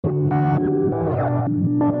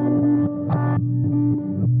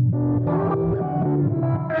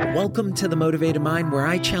Welcome to The Motivated Mind, where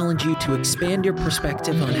I challenge you to expand your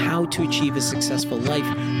perspective on how to achieve a successful life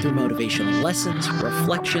through motivational lessons,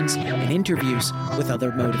 reflections, and interviews with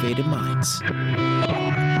other motivated minds.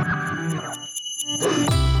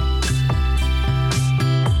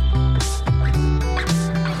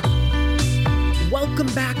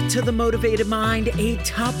 Welcome back to The Motivated Mind, a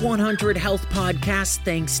top 100 health podcast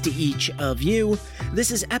thanks to each of you.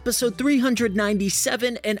 This is episode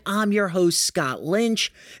 397, and I'm your host, Scott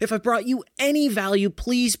Lynch. If I brought you any value,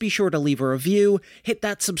 please be sure to leave a review, hit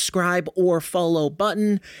that subscribe or follow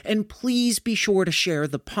button, and please be sure to share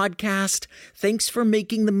the podcast. Thanks for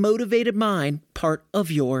making The Motivated Mind part of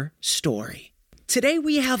your story. Today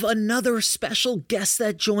we have another special guest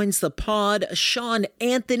that joins the pod, Sean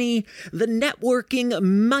Anthony, the networking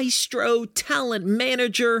maestro, talent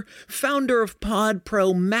manager, founder of Pod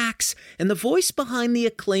Pro Max, and the voice behind the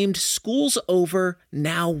acclaimed School's Over,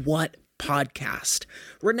 Now What podcast.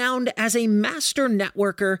 Renowned as a master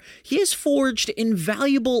networker, he has forged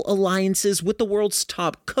invaluable alliances with the world's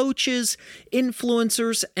top coaches,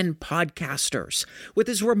 influencers, and podcasters. With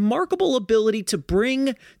his remarkable ability to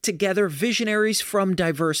bring together visionaries from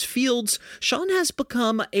diverse fields, Sean has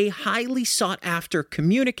become a highly sought-after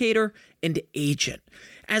communicator and agent.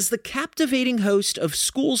 As the captivating host of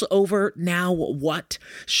School's Over, Now What,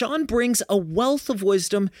 Sean brings a wealth of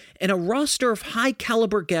wisdom and a roster of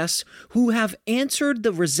high-caliber guests who have answered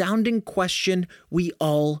the resounding question we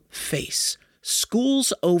all face.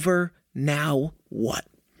 School's over, now what?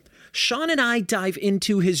 Sean and I dive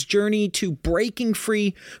into his journey to breaking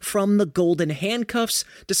free from the golden handcuffs,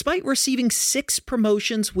 despite receiving 6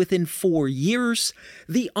 promotions within 4 years,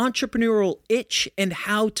 the entrepreneurial itch and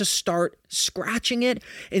how to start scratching it,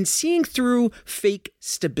 and seeing through fake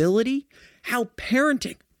stability, how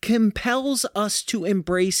parenting compels us to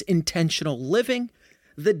embrace intentional living,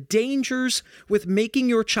 the dangers with making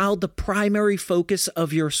your child the primary focus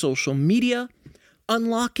of your social media,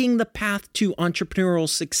 unlocking the path to entrepreneurial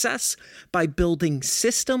success by building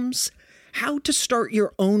systems, how to start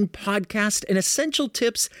your own podcast and essential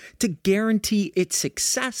tips to guarantee its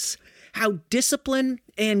success, how discipline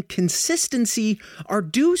and consistency are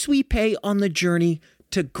dues we pay on the journey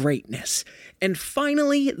to greatness, and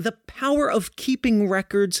finally, the power of keeping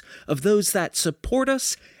records of those that support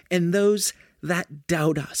us and those that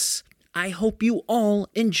doubt us. I hope you all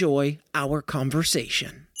enjoy our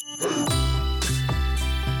conversation.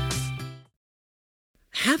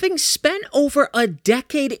 Having spent over a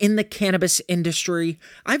decade in the cannabis industry,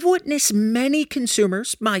 I've witnessed many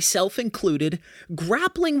consumers, myself included,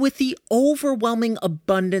 grappling with the overwhelming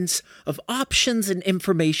abundance of options and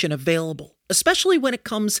information available, especially when it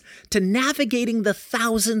comes to navigating the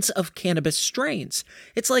thousands of cannabis strains.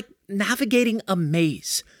 It's like navigating a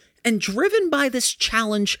maze. And driven by this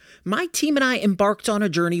challenge, my team and I embarked on a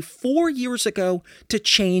journey 4 years ago to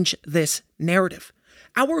change this narrative.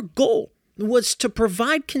 Our goal was to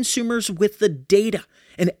provide consumers with the data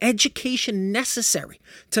and education necessary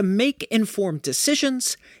to make informed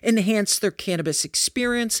decisions, enhance their cannabis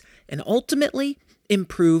experience, and ultimately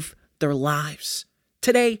improve their lives.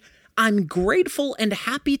 Today, I'm grateful and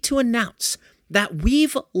happy to announce that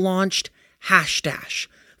we've launched Hashdash,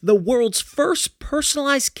 the world's first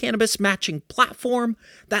personalized cannabis matching platform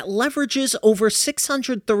that leverages over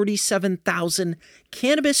 637,000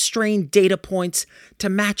 cannabis strain data points to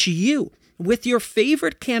match you with your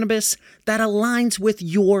favorite cannabis that aligns with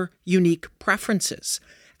your unique preferences.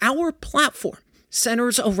 Our platform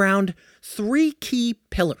centers around 3 key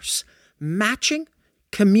pillars: matching,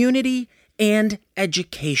 community, and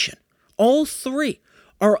education. All 3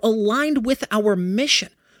 are aligned with our mission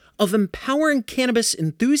of empowering cannabis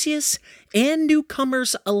enthusiasts and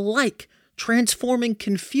newcomers alike, transforming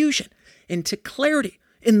confusion into clarity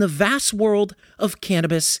in the vast world of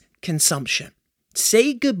cannabis consumption.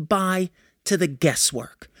 Say goodbye to the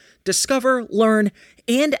guesswork. Discover, learn,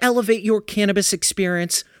 and elevate your cannabis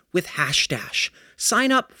experience with Hashdash.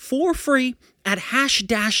 Sign up for free at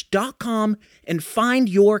hashdash.com and find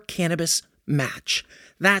your cannabis match.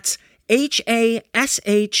 That's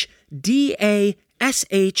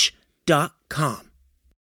hashdash.com.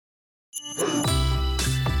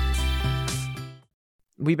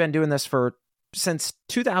 We've been doing this since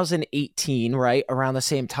 2018, right? Around the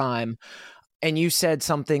same time. And you said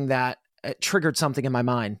something that triggered something in my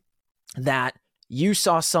mind, that you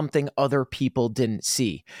saw something other people didn't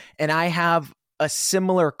see. And I have a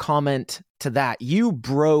similar comment to that. You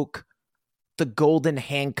broke the golden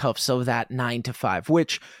handcuffs of that 9-to-5,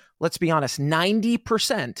 which, let's be honest,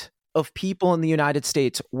 90% of people in the United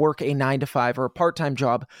States work a 9-to-5 or a part-time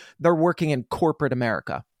job. They're working in corporate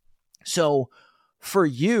America. So for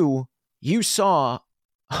you, you saw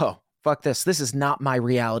oh, fuck this. This is not my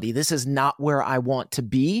reality. This is not where I want to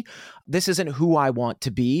be. This isn't who I want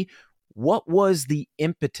to be. What was the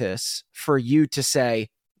impetus for you to say,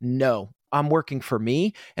 no, I'm working for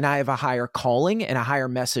me and I have a higher calling and a higher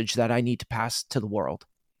message that I need to pass to the world?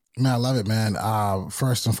 Man, I love it, man.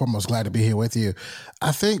 First and foremost, glad to be here with you.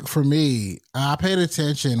 I think for me, I paid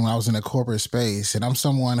attention when I was in a corporate space, and I'm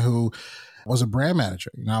someone who was a brand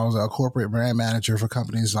manager. I was a corporate brand manager for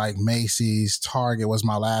companies like Macy's. Target was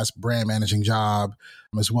my last brand managing job,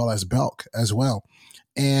 as well as Belk as well.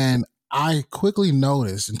 And I quickly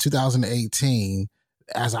noticed in 2018,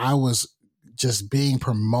 as I was just being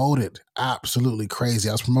promoted absolutely crazy,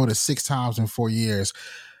 I was promoted 6 times in 4 years.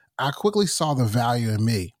 I quickly saw the value in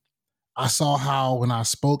me. I saw how when I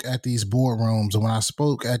spoke at these boardrooms and when I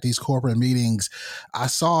spoke at these corporate meetings, I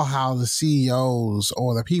saw how the CEOs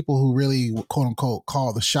or the people who really, quote unquote,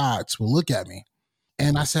 call the shots would look at me.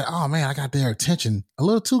 And I said, oh man, I got their attention a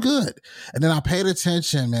little too good. And then I paid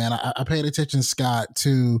attention, man. I paid attention, Scott,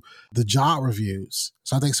 to the job reviews.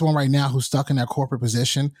 So I think someone right now who's stuck in that corporate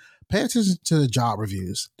position, pay attention to the job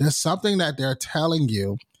reviews. There's something that they're telling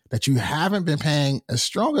you that you haven't been paying a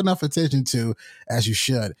strong enough attention to as you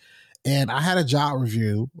should. And I had a job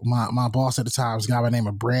review. My boss at the time was a guy by the name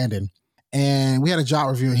of Brandon. And we had a job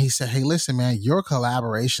review and he said, hey, listen, man, your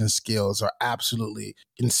collaboration skills are absolutely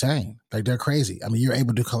insane. Like they're crazy. I mean, you're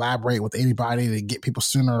able to collaborate with anybody to get people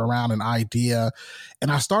centered around an idea.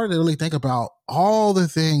 And I started to really think about all the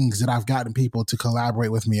things that I've gotten people to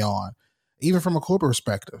collaborate with me on, even from a corporate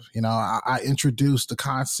perspective. I introduced the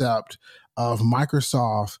concept of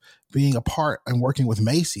Microsoft being a part and working with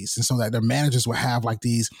Macy's. And so that their managers would have like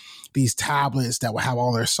these tablets that would have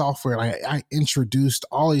all their software. I introduced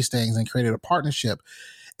all these things and created a partnership.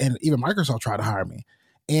 And even Microsoft tried to hire me.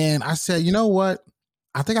 And I said, you know what?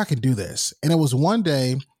 I think I can do this. And it was one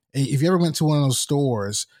day, if you ever went to one of those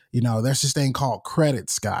stores, there's this thing called credit,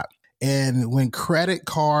 Scott. And when credit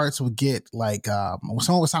cards would get like, when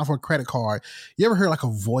someone was signing for a credit card, you ever heard like a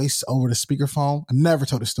voice over the speakerphone? I never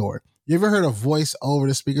told the story. You ever heard a voice over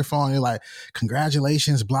the speakerphone? You're like,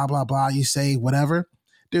 congratulations, blah, blah, blah. You say whatever.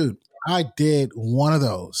 Dude, I did one of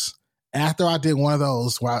those. After I did one of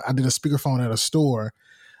those, where I did a speakerphone at a store,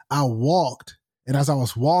 I walked. And as I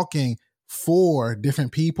was walking, 4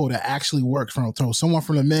 different people that actually worked from someone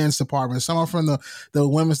from the men's department, someone from the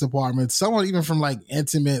women's department, someone even from like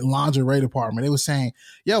intimate lingerie department. They were saying,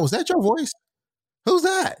 yo, was that your voice? Who's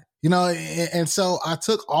that? And so I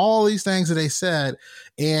took all these things that they said,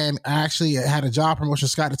 and I actually had a job promotion,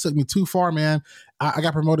 Scott. It took me too far, man. I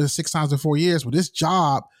got promoted 6 times in 4 years, but this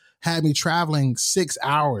job had me traveling 6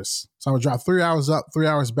 hours. So I would drive 3 hours up, 3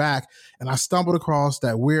 hours back. And I stumbled across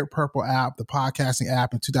that weird purple app, the podcasting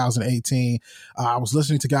app in 2018. I was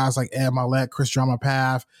listening to guys like Ed Milet, Chris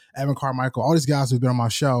Drumapath, Evan Carmichael, all these guys who've been on my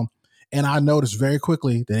show. And I noticed very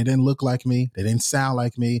quickly that they didn't look like me. They didn't sound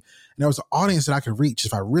like me. And there was an audience that I could reach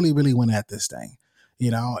if I really, really went at this thing,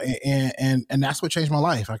 and that's what changed my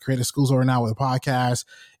life. I created Schools Over Now with a podcast.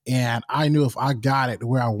 And I knew if I got it to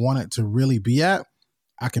where I wanted to really be at,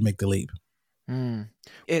 I could make the leap.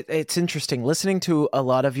 It's interesting listening to a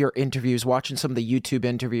lot of your interviews, watching some of the YouTube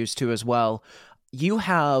interviews too as well. You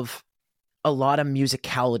have a lot of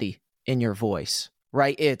musicality in your voice.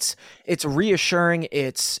 Right. It's reassuring.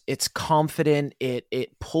 It's confident.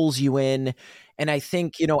 It pulls you in. And I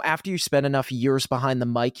think, after you spend enough years behind the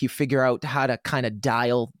mic, you figure out how to kind of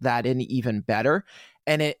dial that in even better.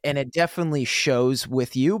 And it definitely shows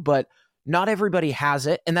with you, but not everybody has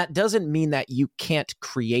it. And that doesn't mean that you can't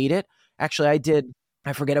create it. Actually,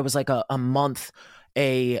 I forget, it was like a month,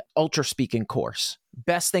 a ultra speaking course.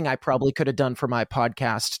 Best thing I probably could have done for my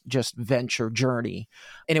podcast, just venture journey.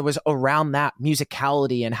 And it was around that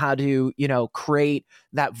musicality and how to, create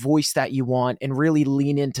that voice that you want and really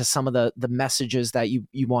lean into some of the messages that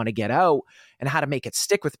you want to get out and how to make it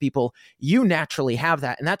stick with people. You naturally have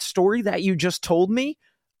that. And that story that you just told me,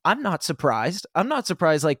 I'm not surprised.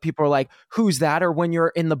 Like people are like, who's that? Or when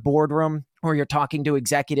you're in the boardroom or you're talking to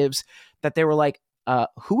executives that they were like,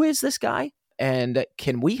 who is this guy? And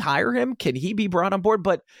can we hire him? Can he be brought on board?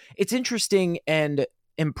 But it's interesting and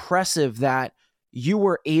impressive that you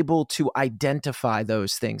were able to identify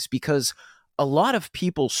those things, because a lot of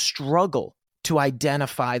people struggle to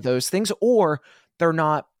identify those things, or they're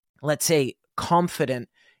not, let's say, confident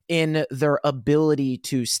in their ability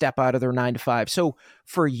to step out of their 9-to-5. So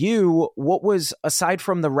for you, what was, aside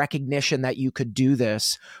from the recognition that you could do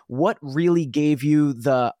this, what really gave you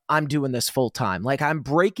the, I'm doing this full time? Like, I'm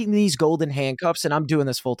breaking these golden handcuffs and I'm doing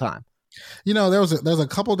this full time. There's a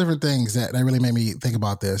couple of different things that really made me think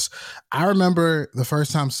about this. I remember the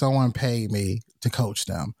first time someone paid me to coach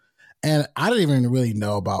them. And I didn't even really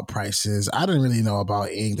know about prices. I didn't really know about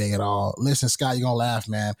anything at all. Listen, Scott, you're going to laugh,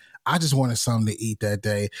 man. I just wanted something to eat that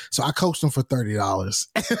day. So I coached them for $30.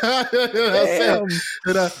 Damn.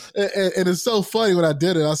 And it's so funny when I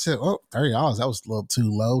did it. I said, oh, $30. That was a little too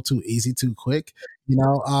low, too easy, too quick.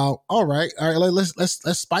 All right.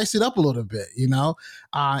 Let's spice it up a little bit, and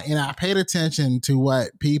I paid attention to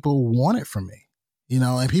what people wanted from me,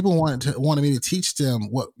 and people wanted me to teach them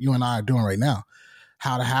what you and I are doing right now.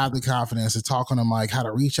 How to have the confidence to talk on the mic, how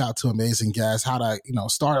to reach out to amazing guests, how to,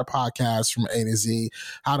 start a podcast from A to Z,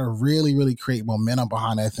 how to really, really create momentum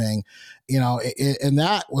behind that thing, and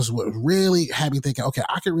that was what really had me thinking, okay,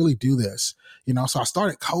 I could really do this, so I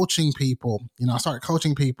started coaching people, and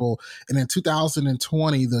in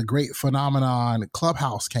 2020, the great phenomenon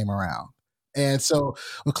Clubhouse came around. And so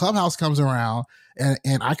when Clubhouse comes around,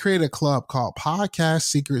 and I created a club called Podcast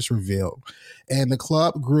Secrets Revealed. And the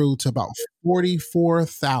club grew to about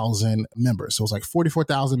 44,000 members. So it was like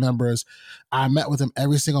 44,000 members. I met with them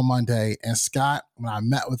every single Monday. And Scott, when I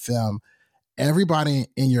met with them, everybody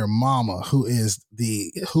in your mama who is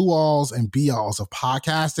the who-alls and be-alls of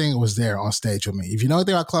podcasting was there on stage with me. If you know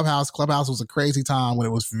anything about Clubhouse was a crazy time when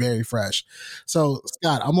it was very fresh. So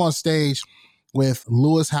Scott, I'm on stage with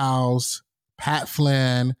Lewis Howes, Pat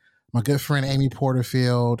Flynn, my good friend Amy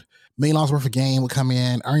Porterfield, $1 million worth of game would come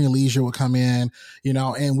in, Earn Your Leisure would come in,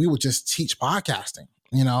 and we would just teach podcasting,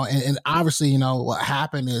 and obviously, what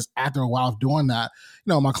happened is after a while of doing that,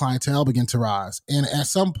 my clientele began to rise. And at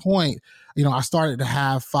some point, I started to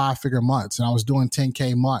have 5-figure months and I was doing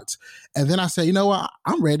 10K months. And then I said, you know what,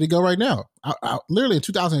 I'm ready to go right now. I literally in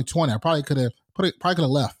 2020, I probably could have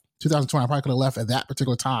left. 2020, I probably could have left at that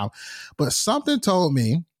particular time. But something told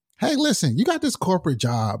me, hey, listen, you got this corporate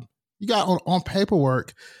job. You got on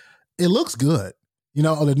paperwork. It looks good.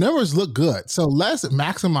 The numbers look good. So let's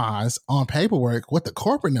maximize on paperwork what the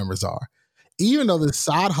corporate numbers are, even though the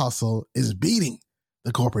side hustle is beating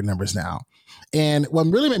the corporate numbers now. And what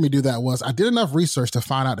really made me do that was I did enough research to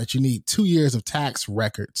find out that you need 2 years of tax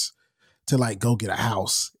records to go get a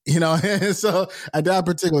house, And so at that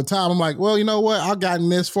particular time, I'm like, well, you know what? I've gotten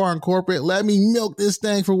this far in corporate. Let me milk this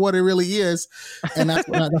thing for what it really is. And that's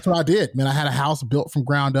what I did. Man, I had a house built from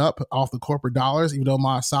ground up off the corporate dollars, even though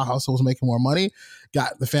my side hustle was making more money,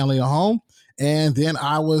 got the family a home. And then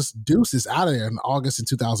I was deuces out of there in August in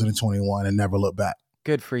 2021 and never looked back.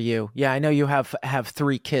 Good for you. Yeah, I know you have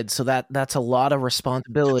 3 kids, so that's a lot of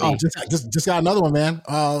responsibility. Oh, just got another one, man.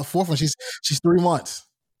 Fourth one, she's 3 months.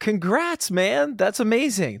 Congrats, man. That's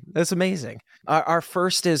amazing. That's amazing. Our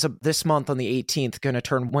first is this month on the 18th, going to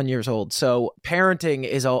turn 1 year old. So parenting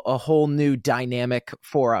is a whole new dynamic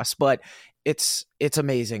for us, but it's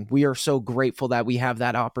amazing. We are so grateful that we have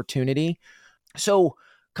that opportunity. So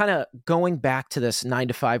kind of going back to this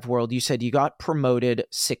 9-to-5 world, you said you got promoted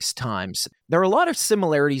 6 times. There are a lot of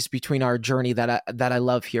similarities between our journey that I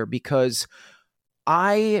love here, because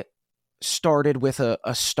I started with a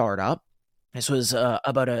startup. This was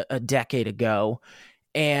about a decade ago,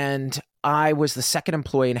 and I was the second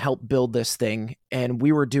employee and helped build this thing, and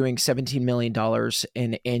we were doing $17 million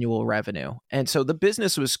in annual revenue. And so the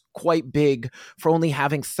business was quite big for only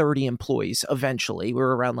having 30 employees. Eventually, we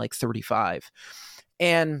were around 35.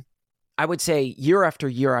 And I would say year after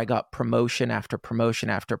year, I got promotion after promotion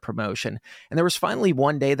after promotion. And there was finally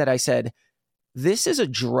one day that I said, this is a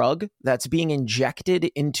drug that's being injected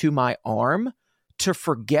into my arm to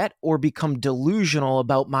forget or become delusional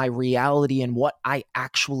about my reality and what I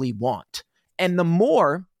actually want. And the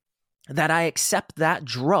more that I accept that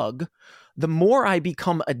drug, the more I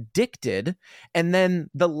become addicted, and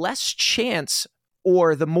then the less chance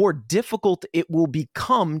or the more difficult it will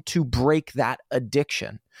become to break that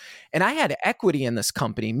addiction. And I had equity in this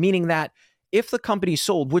company, meaning that if the company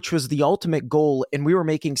sold, which was the ultimate goal, and we were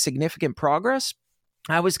making significant progress,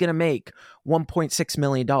 I was going to make $1.6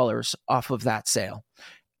 million off of that sale.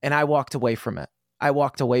 And I walked away from it. I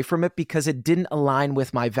walked away from it because it didn't align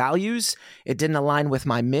with my values. It didn't align with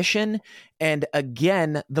my mission. And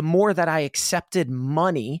again, the more that I accepted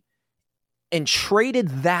money and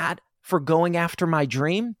traded that for going after my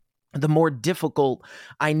dream, the more difficult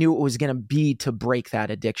I knew it was going to be to break that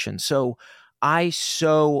addiction. So I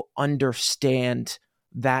so understand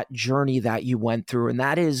that journey that you went through. And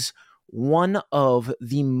that is one of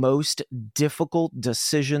the most difficult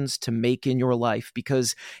decisions to make in your life,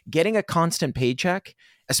 because getting a constant paycheck,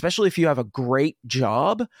 especially if you have a great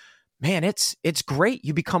job, man, it's great.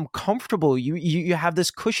 You become comfortable. You have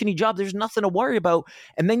this cushiony job. There's nothing to worry about.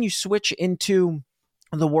 And then you switch into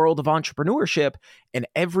the world of entrepreneurship and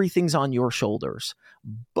everything's on your shoulders.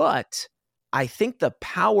 But I think the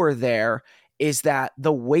power there is that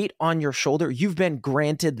the weight on your shoulder, you've been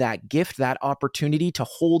granted that gift, that opportunity to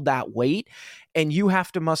hold that weight, and you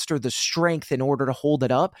have to muster the strength in order to hold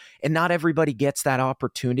it up. And not everybody gets that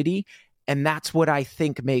opportunity. And that's what I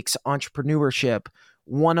think makes entrepreneurship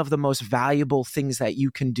one of the most valuable things that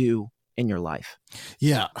you can do in your life.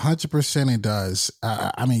 Yeah, 100% it does.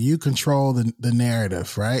 I mean, you control the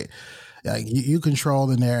narrative, right? Like you control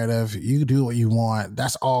the narrative. You do what you want.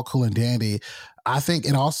 That's all cool and dandy. I think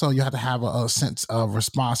it also, you have to have a sense of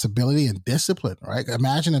responsibility and discipline, right?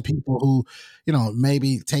 Imagine the people who,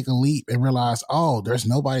 maybe take a leap and realize, oh, there's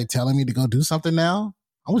nobody telling me to go do something now.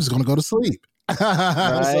 I'm just going to go to sleep.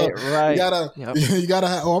 Right. You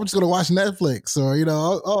gotta, I'm just gonna watch Netflix, or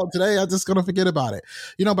today I'm just gonna forget about it.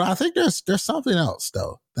 But I think there's something else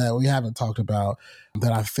though that we haven't talked about,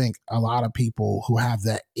 that I think a lot of people who have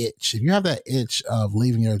that itch, if you have that itch of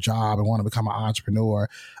leaving your job and want to become an entrepreneur,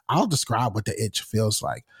 I'll describe what the itch feels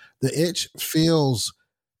like. The itch feels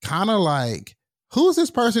kind of like, who's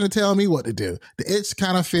this person to tell me what to do? The itch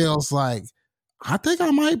kind of feels like, I think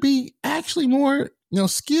I might be actually more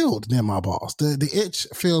skilled than my boss. The itch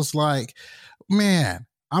feels like, man,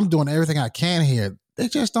 I'm doing everything I can here. They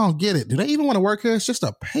just don't get it. Do they even want to work here? It's just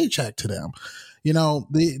a paycheck to them.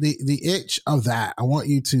 The itch of that, I want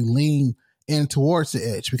you to lean in towards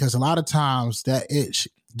the itch, because a lot of times that itch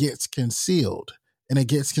gets concealed, and it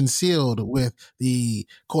gets concealed with the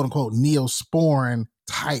quote unquote Neosporin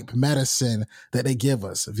type medicine that they give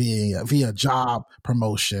us via job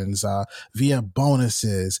promotions, via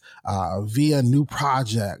bonuses, via new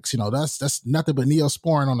projects. That's nothing but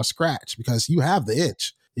Neosporin on a scratch, because you have the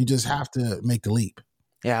itch. You just have to make the leap.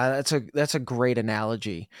 Yeah, that's a great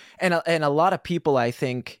analogy. And a lot of people, I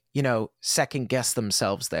think, second guess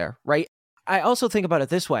themselves there, right? I also think about it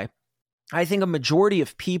this way. I think a majority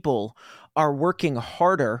of people are working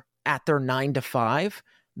harder at their 9 to 5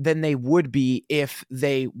 than they would be if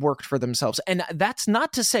they worked for themselves. And that's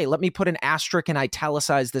not to say, let me put an asterisk and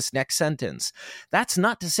italicize this next sentence. That's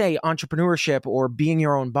not to say entrepreneurship or being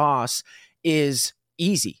your own boss is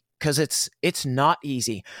easy, because it's not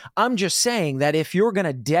easy. I'm just saying that if you're going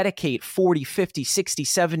to dedicate 40, 50, 60,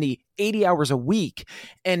 70, 80 hours a week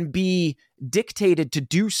and be dictated to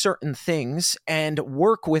do certain things and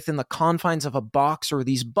work within the confines of a box or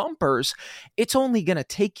these bumpers, it's only going to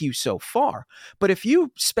take you so far. But if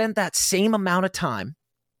you spent that same amount of time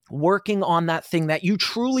working on that thing that you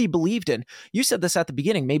truly believed in, you said this at the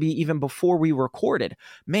beginning, maybe even before we recorded,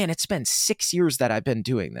 man, it's been 6 years that I've been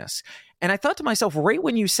doing this. And I thought to myself, right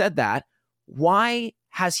when you said that, why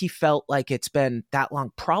has he felt like it's been that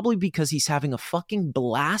long? Probably because he's having a fucking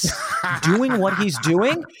blast doing what he's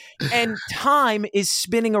doing, and time is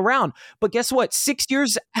spinning around. But guess what? 6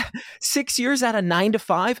 years at a 9 to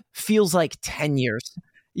 5 feels like 10 years,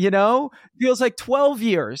 feels like 12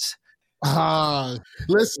 years.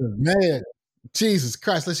 Listen, man, Jesus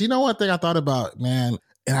Christ. Listen, one thing I thought about, man,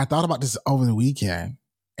 and I thought about this over the weekend.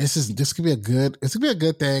 This could be a good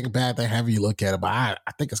thing, a bad thing, however you look at it, but I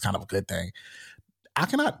think it's kind of a good thing. I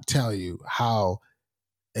cannot tell you how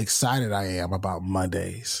excited I am about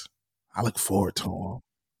Mondays. I look forward to them.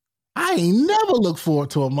 I ain't never looked forward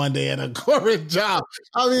to a Monday at a corporate job.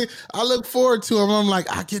 I mean, I look forward to them. I'm like,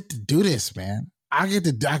 I get to do this, man. I get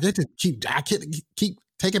to keep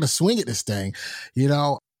taking a swing at this thing,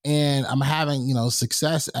 and I'm having,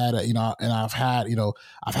 success at it, and I've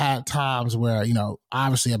had times where,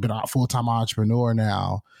 obviously I've been a full-time entrepreneur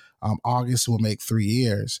now. August will make 3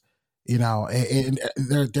 years, and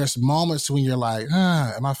there's moments when you're like,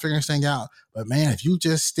 am I figuring this thing out? But man, if you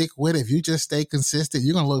just stick with it, if you just stay consistent,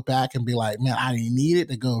 you're going to look back and be like, man, I needed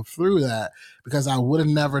to go through that, because I would have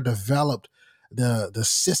never developed the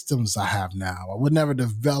systems I have now. I would never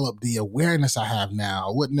develop the awareness I have now.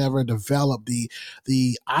 I would never develop the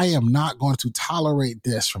I am not going to tolerate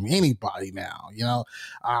this from anybody now,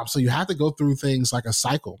 so you have to go through things like a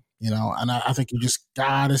cycle, and I think you just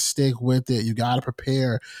gotta stick with it. You gotta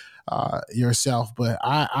prepare yourself. But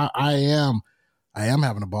I am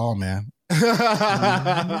having a ball, man.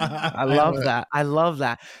 I love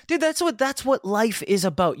that. Dude, that's what life is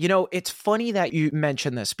about. It's funny that you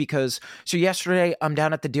mentioned this, because so yesterday I'm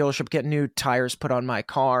down at the dealership getting new tires put on my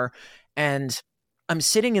car, and I'm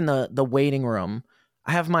sitting in the waiting room.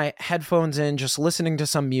 I have my headphones in, just listening to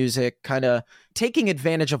some music, kind of taking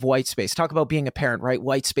advantage of white space. Talk about being a parent, right?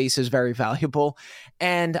 White space is very valuable.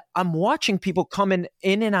 And I'm watching people coming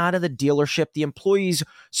in and out of the dealership, the employees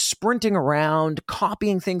sprinting around,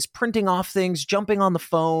 copying things, printing off things, jumping on the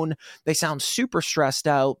phone. They sound super stressed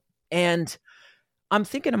out. And I'm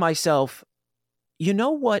thinking to myself, you know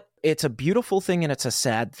what? It's a beautiful thing and it's a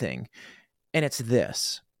sad thing. And it's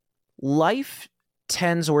this. Life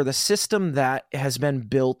tends, or the system that has been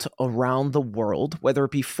built around the world, whether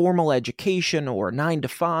it be formal education or 9 to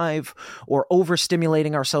 5 or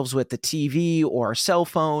overstimulating ourselves with the TV or our cell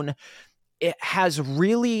phone, it has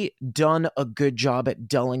really done a good job at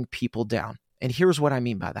dulling people down. And here's what I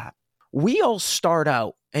mean by that. We all start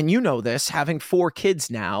out, and you know this, having 4 kids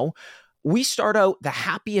now, we start out the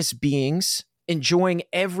happiest beings, enjoying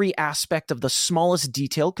every aspect of the smallest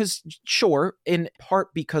detail, because sure, in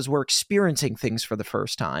part because we're experiencing things for the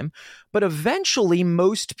first time, but eventually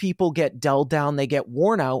most people get dulled down, they get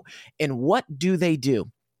worn out, and what do?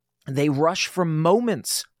 They rush for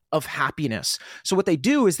moments of happiness. So what they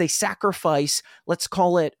do is they sacrifice, let's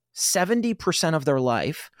call it 70% of their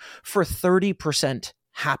life for 30%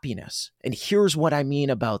 happiness. And here's what I mean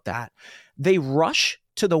about that. They rush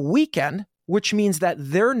to the weekend, which means that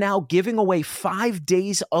they're now giving away 5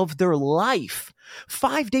 days of their life,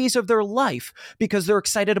 5 days of their life, because they're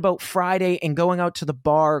excited about Friday and going out to the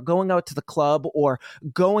bar, going out to the club, or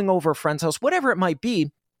going over a friend's house, whatever it might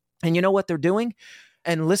be. And you know what they're doing?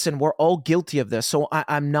 And listen, we're all guilty of this. So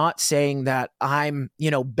I'm not saying that I'm,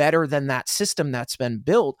 better than that system that's been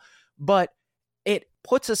built, but it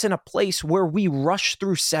puts us in a place where we rush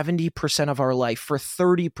through 70% of our life for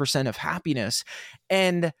 30% of happiness.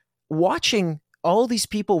 And watching all these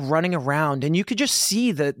people running around, and you could just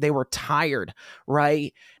see that they were tired,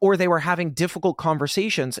 right? Or they were having difficult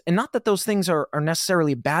conversations. And not that those things are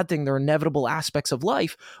necessarily a bad thing. They're inevitable aspects of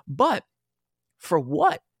life. But for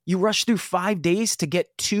what? You rush through 5 days to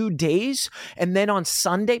get 2 days. And then on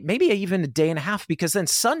Sunday, maybe even a day and a half, because then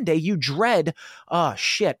Sunday you dread, oh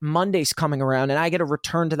shit, Monday's coming around and I get to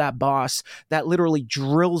return to that boss that literally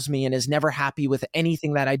drills me and is never happy with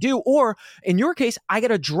anything that I do. Or in your case, I got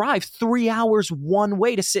to drive 3 hours one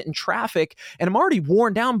way to sit in traffic. And I'm already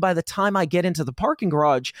worn down by the time I get into the parking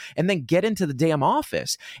garage and then get into the damn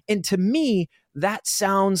office. And to me, that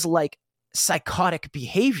sounds like psychotic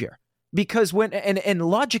behavior. Because and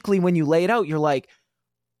logically, when you lay it out, you're like,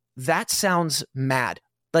 that sounds mad.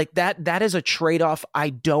 Like that is a trade-off I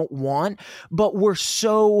don't want. But we're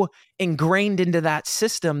so ingrained into that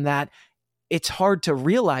system that it's hard to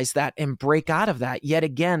realize that and break out of that. Yet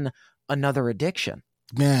again, another addiction.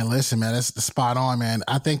 Man, listen, man, that's spot on, man.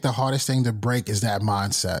 I think the hardest thing to break is that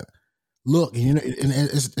mindset. Look, and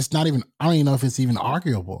it's not even, I don't even know if it's even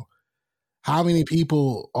arguable. How many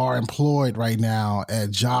people are employed right now at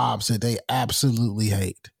jobs that they absolutely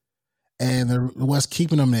hate? And what's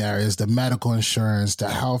keeping them there is the medical insurance, the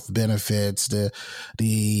health benefits,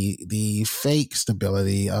 the fake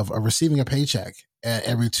stability of receiving a paycheck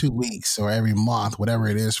every 2 weeks or every month, whatever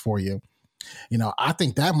it is for you. I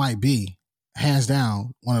think that might be, hands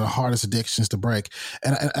down, one of the hardest addictions to break.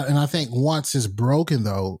 And I think once it's broken,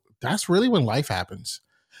 though, that's really when life happens.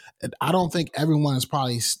 I don't think everyone is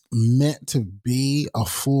probably meant to be a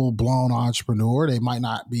full-blown entrepreneur. They might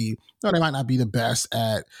not be the best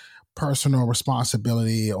at personal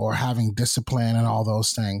responsibility or having discipline and all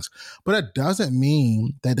those things. But it doesn't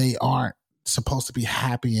mean that they aren't supposed to be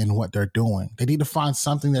happy in what they're doing. They need to find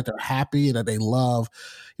something that they're happy, that they love,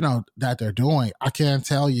 that they're doing. I can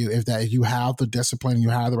tell you if you have the discipline, you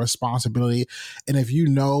have the responsibility, and if you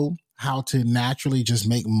know how to naturally just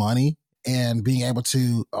make money and being able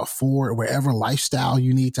to afford whatever lifestyle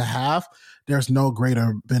you need to have, there's no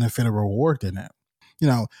greater benefit or reward than that.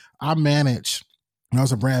 I managed, when I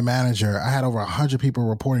was a brand manager, I had over 100 people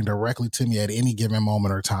reporting directly to me at any given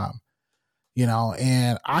moment or time.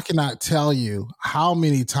 And I cannot tell you how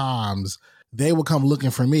many times they would come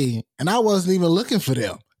looking for me and I wasn't even looking for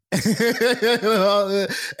them. And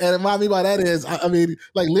what I mean by that is, I mean,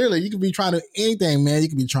 like literally, you can be trying to anything, man. You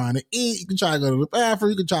can be trying to eat, you can try to go to the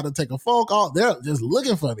bathroom, you can try to take a phone call. They're just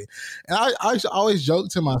looking for me. And I always joke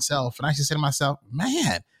to myself, and I should say to myself,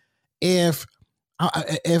 man, if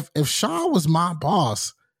Sean was my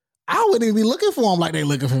boss, I wouldn't even be looking for him like they're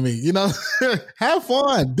looking for me. Have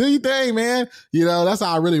fun, do your thing, man. That's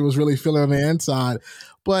how I was really feeling on the inside.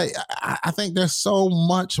 But I think there's so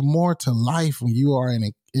much more to life when you are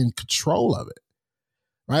in control of it,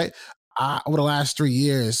 right? Over the last 3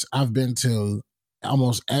 years, I've been to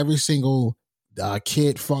almost every single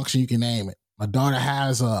kid function you can name it. My daughter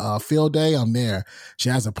has a field day, I'm there. She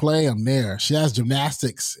has a play, I'm there. She has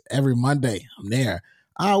gymnastics every Monday, I'm there.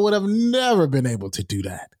 I would have never been able to do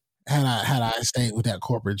that had I stayed with that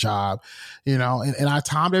corporate job, and I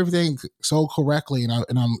timed everything so correctly, and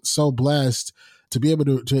I'm so blessed to be able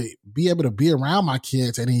to be around my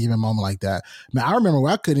kids at any given moment like that. Man, I remember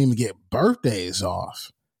when I couldn't even get birthdays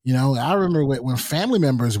off. I remember when family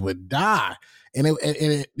members would die, and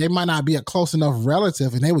they might not be a close enough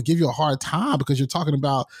relative, and they would give you a hard time because you're talking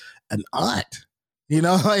about an aunt.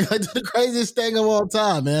 Like the craziest thing of all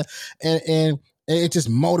time, man. And it just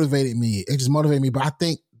motivated me. It just motivated me. But I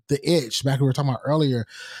think the itch, back we were talking about earlier,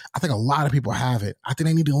 I think a lot of people have it. I think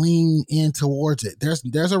they need to lean in towards it.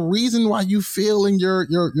 There's a reason why you feel in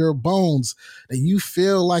your bones that you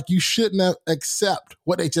feel like you shouldn't accept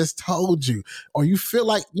what they just told you, or you feel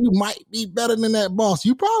like you might be better than that boss.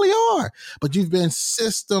 You probably are, but you've been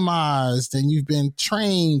systemized and you've been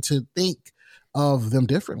trained to think of them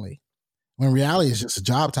differently, when reality is just a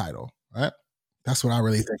job title, right? That's what I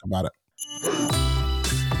really think about it.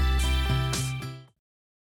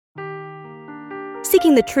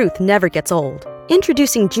 Seeking the truth never gets old.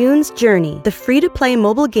 Introducing June's Journey, the free-to-play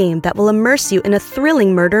mobile game that will immerse you in a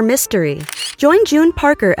thrilling murder mystery. Join June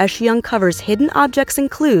Parker as she uncovers hidden objects and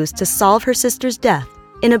clues to solve her sister's death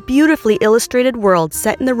in a beautifully illustrated world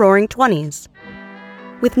set in the Roaring '20s.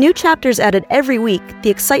 With new chapters added every week, the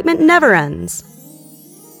excitement never ends.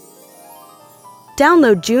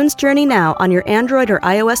 Download June's Journey now on your Android or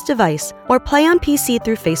iOS device, or play on PC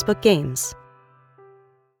through Facebook Games.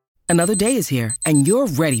 Another day is here, and you're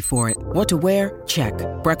ready for it. What to wear? Check.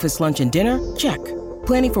 Breakfast, lunch, and dinner? Check.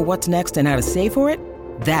 Planning for what's next and how to save for it?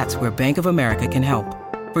 That's where Bank of America can help.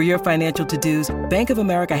 For your financial to-dos, Bank of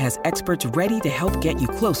America has experts ready to help get you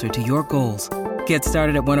closer to your goals. Get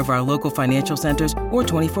started at one of our local financial centers or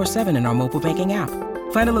 24/7 in our mobile banking app.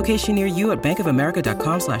 Find a location near you at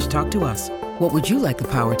bankofamerica.com/talktous. What would you like the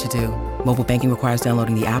power to do? Mobile banking requires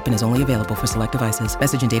downloading the app and is only available for select devices.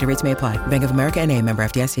 Message and data rates may apply. Bank of America N.A., member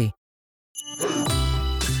FDIC.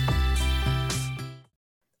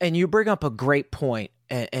 And you bring up a great point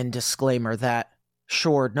and disclaimer that,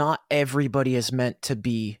 sure, not everybody is meant to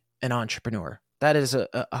be an entrepreneur. That is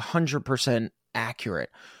 100% accurate.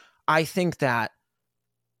 I think that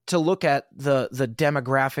to look at the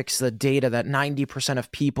demographics, the data that 90%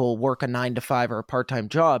 of people work a 9-to-5 or a part-time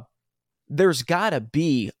job, there's got to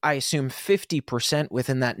be, I assume, 50%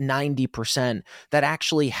 within that 90% that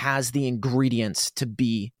actually has the ingredients to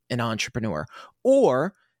be an entrepreneur.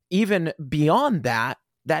 Or even beyond that,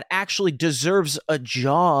 that actually deserves a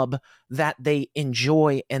job that they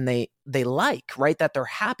enjoy and they like, right? That they're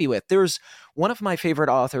happy with. There's one of my favorite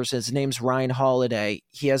authors, his name's Ryan Holiday.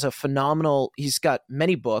 He has he's got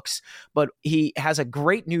many books, but he has a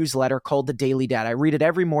great newsletter called The Daily Dad. I read it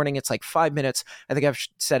every morning. It's like 5 minutes. I think I've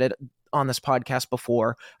said it on this podcast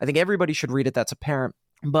before. I think everybody should read it that's a parent.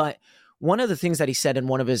 But one of the things that he said in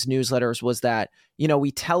one of his newsletters was that,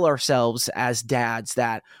 we tell ourselves as dads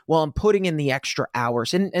that, well, I'm putting in the extra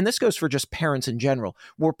hours. And this goes for just parents in general.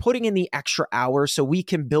 We're putting in the extra hours so we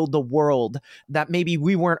can build the world that maybe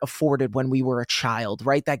we weren't afforded when we were a child,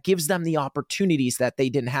 right? That gives them the opportunities that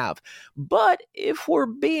they didn't have. But if we're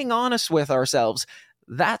being honest with ourselves,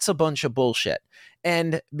 that's a bunch of bullshit.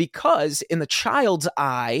 And because in the child's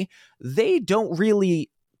eye, they don't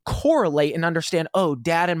really correlate and understand, oh,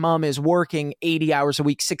 dad and mom is working 80 hours a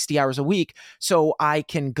week, 60 hours a week, so I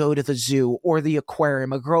can go to the zoo or the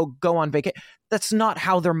aquarium or go on vacation. That's not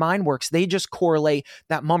how their mind works. They just correlate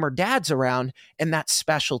that mom or dad's around, and that's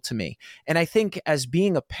special to me. And I think as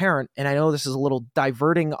being a parent, and I know this is a little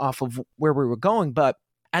diverting off of where we were going, but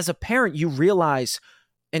as a parent, you realize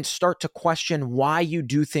and start to question why you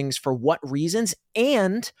do things for what reasons.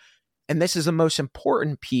 And this is the most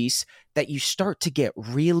important piece, that you start to get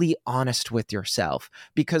really honest with yourself.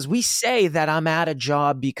 Because we say that I'm at a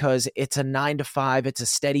job because it's a 9-to-5, it's a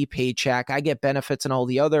steady paycheck, I get benefits and all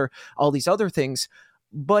these other things.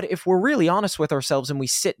 But if we're really honest with ourselves and we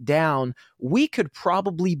sit down, we could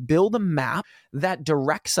probably build a map that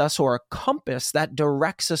directs us, or a compass that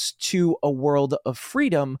directs us to a world of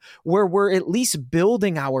freedom where we're at least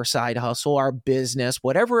building our side hustle, our business,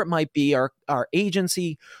 whatever it might be, our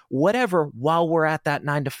agency, whatever, while we're at that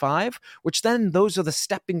 9-to-5, which then those are the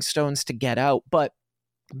stepping stones to get out. But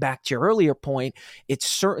back to your earlier point, it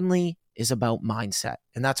certainly is about mindset.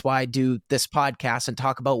 And that's why I do this podcast and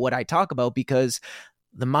talk about what I talk about, because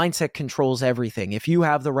the mindset controls everything. If you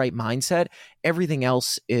have the right mindset, everything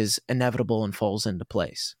else is inevitable and falls into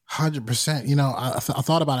place. 100%. I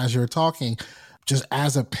thought about, as you were talking, just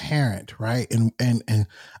as a parent, right? And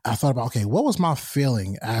I thought about, okay, what was my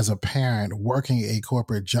feeling as a parent working a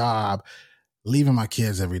corporate job, leaving my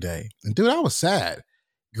kids every day? And dude, I was sad.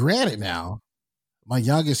 Granted, now my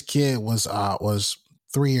youngest kid was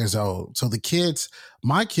 3 years old. So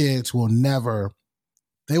my kids will never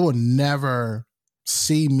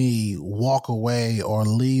see me walk away or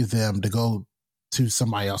leave them to go to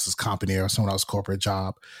somebody else's company or someone else's corporate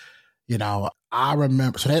job. I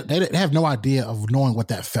remember, so they have no idea of knowing what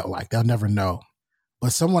that felt like. They'll never know.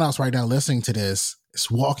 But someone else right now listening to this is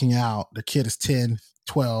walking out. Their kid is 10,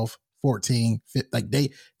 12, 14, 15, like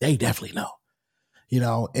they definitely know.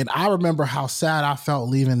 and I remember how sad I felt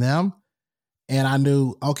leaving them. And I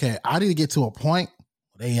knew, okay, I need to get to a point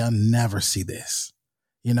where they'll never see this,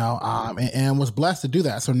 and was blessed to do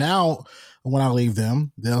that. So now when I leave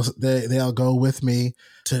them, they'll go with me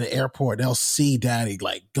to the airport. They'll see daddy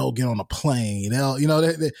like go get on a plane. They'll,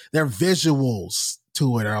 their visuals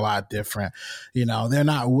to it are a lot different. They're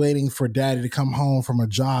not waiting for daddy to come home from a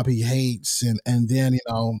job he hates and then,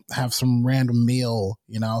 have some random meal.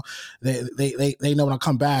 They know when I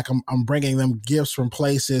come back, I'm bringing them gifts from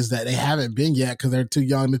places that they haven't been yet because they're too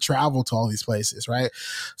young to travel to all these places, right?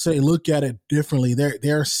 So they look at it differently.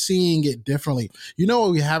 They're seeing it differently. You know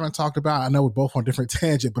what we haven't talked about? I know we're both on different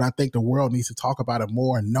tangent, but I think the world needs to talk about it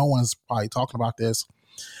more, and no one's probably talking about this.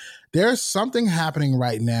 There's something happening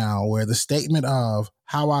right now where the statement of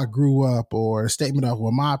how I grew up, or the statement of,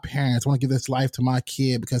 well, my parents want to give this life to my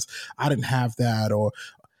kid because I didn't have that, or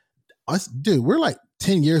us, dude, we're like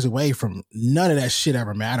 10 years away from none of that shit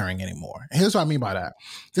ever mattering anymore. And here's what I mean by that.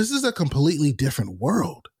 This is a completely different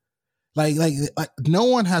world. Like no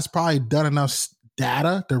one has probably done enough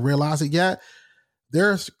data to realize it yet.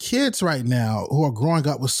 There's kids right now who are growing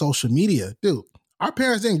up with social media. Dude, our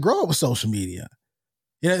parents didn't grow up with social media.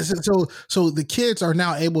 So the kids are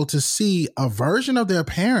now able to see a version of their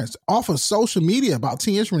parents off of social media about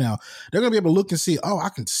 10 years from now. They're going to be able to look and see, oh, I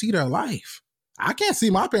can see their life. I can't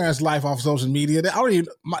see my parents' life off social media. They don't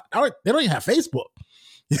even have Facebook.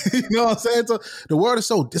 You know what I'm saying? So the world is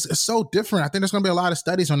so different. I think there's going to be a lot of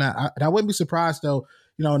studies on that. I wouldn't be surprised, though,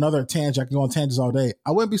 another tangent. I can go on tangents all day.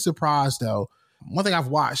 I wouldn't be surprised, though. One thing I've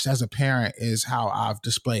watched as a parent is how I've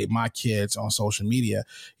displayed my kids on social media,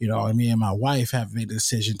 and me and my wife have made the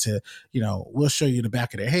decision to, we'll show you the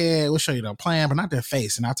back of their head, we'll show you their plan, but not their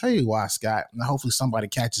face. And I'll tell you why, Scott, and hopefully somebody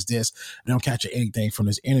catches this. They don't catch anything from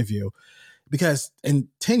this interview, because in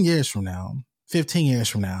 10 years from now, 15 years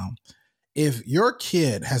from now, if your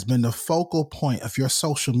kid has been the focal point of your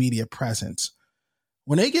social media presence,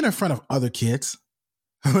 when they get in front of other kids,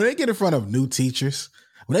 when they get in front of new teachers,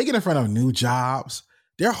 when they get in front of new jobs,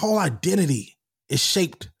 their whole identity is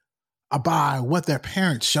shaped by what their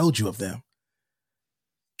parents showed you of them.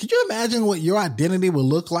 Could you imagine what your identity would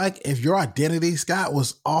look like if your identity, Scott,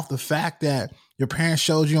 was off the fact that your parents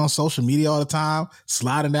showed you on social media all the time,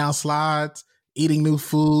 sliding down slides, eating new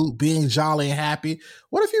food, being jolly and happy?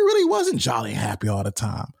 What if you really wasn't jolly and happy all the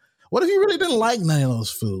time? What if you really didn't like none of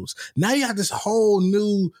those foods? Now you have this whole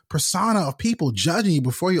new persona of people judging you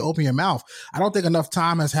before you open your mouth. I don't think enough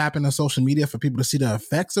time has happened on social media for people to see the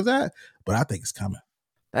effects of that, but I think it's coming.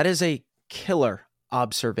 That is a killer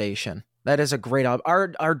observation. That is a great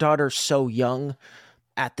our daughter's so young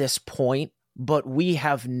at this point, but we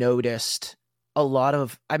have noticed a lot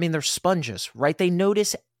of, they're sponges, right? They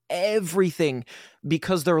notice everything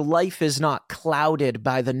because their life is not clouded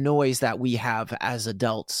by the noise that we have as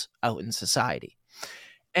adults out in society.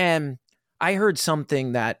 And I heard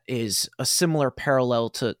something that is a similar parallel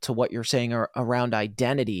to what you're saying around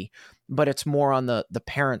identity, but it's more on the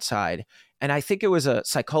parent side. And I think it was a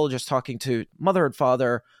psychologist talking to mother and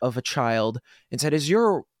father of a child and said, is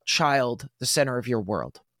your child the center of your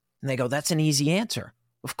world? And they go, that's an easy answer.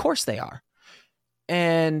 Of course they are.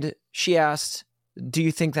 And she asked, do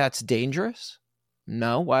you think that's dangerous?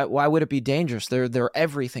 No. Why would it be dangerous? They're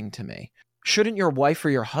everything to me. Shouldn't your wife or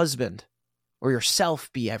your husband or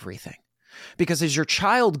yourself be everything? Because as your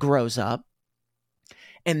child grows up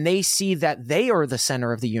and they see that they are the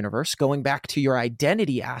center of the universe, going back to your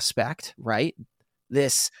identity aspect, right?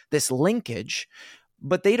 This linkage,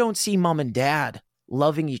 but they don't see mom and dad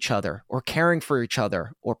loving each other or caring for each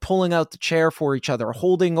other or pulling out the chair for each other, or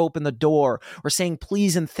holding open the door or saying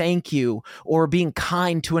please and thank you or being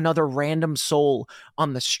kind to another random soul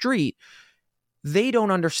on the street. They don't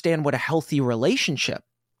understand what a healthy relationship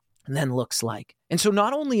then looks like. And so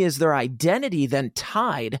not only is their identity then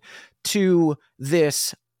tied to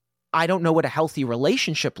this, I don't know what a healthy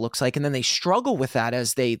relationship looks like, and then they struggle with that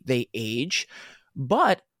as they age,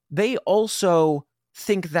 but they also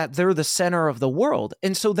think that they're the center of the world.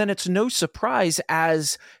 And so then it's no surprise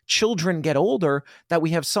as children get older that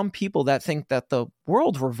we have some people that think that the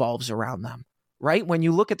world revolves around them, right? When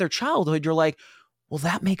you look at their childhood, you're like, well,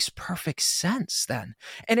 that makes perfect sense then.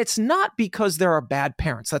 And it's not because there are bad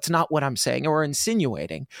parents. That's not what I'm saying or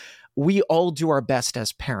insinuating. We all do our best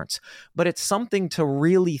as parents, but it's something to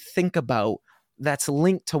really think about that's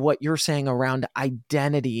linked to what you're saying around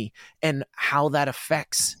identity and how that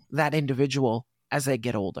affects that individual as they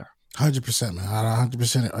get older. 100%, man. I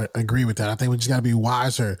 100% agree with that. I think we just got to be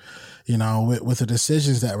wiser, with the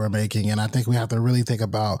decisions that we're making. And I think we have to really think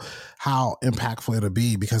about how impactful it'll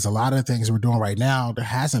be, because a lot of the things we're doing right now, there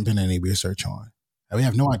hasn't been any research on. We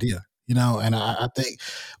have no idea. And I think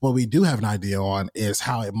what we do have an idea on is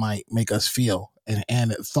how it might make us feel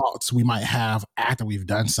and thoughts we might have after we've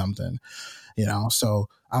done something, So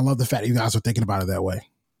I love the fact that you guys are thinking about it that way.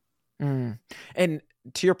 Mm. And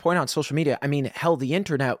to your point on social media, I mean, hell, the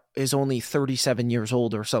internet is only 37 years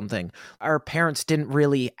old or something. Our parents didn't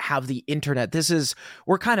really have the internet.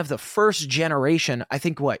 We're kind of the first generation. I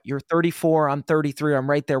think you're 34, I'm 33, I'm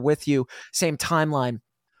right there with you. Same timeline.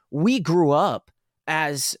 We grew up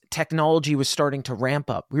as technology was starting to ramp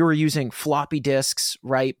up. We were using floppy disks,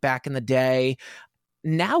 right, back in the day.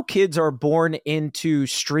 Now kids are born into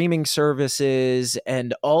streaming services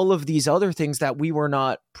and all of these other things that we were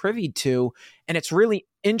not privy to. And it's really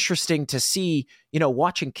interesting to see,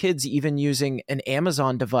 watching kids even using an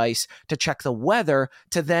Amazon device to check the weather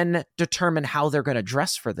to then determine how they're going to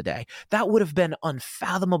dress for the day. That would have been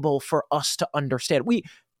unfathomable for us to understand.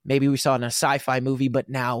 Maybe we saw it in a sci-fi movie, but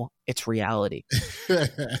now it's reality.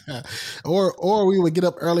 or we would get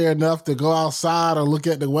up early enough to go outside or look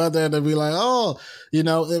at the weather and then be like,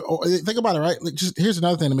 think about it, right? Here's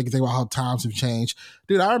another thing to make you think about how times have changed.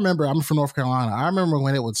 Dude, I remember, I'm from North Carolina. I remember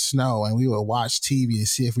when it would snow and we would watch TV to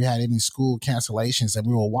see if we had any school cancellations, and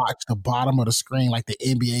we would watch the bottom of the screen like the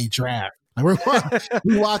NBA draft. Like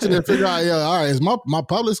we're watching and figure out, all right, is my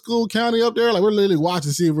public school county up there? Like we're literally watching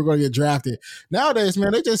to see if we're going to get drafted. Nowadays,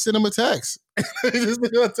 man, they just send them a text. They just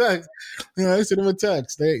send them a text. They send them a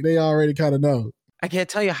text. They already kind of know. I can't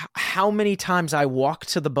tell you how many times I walked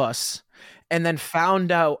to the bus and then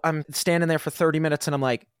found out I'm standing there for 30 minutes and I'm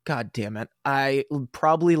like, God damn it. I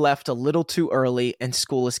probably left a little too early and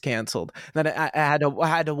school is canceled. Then I had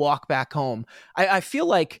to walk back home. I feel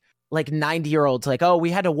like 90-year-olds,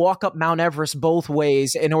 we had to walk up Mount Everest both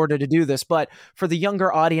ways in order to do this. But for the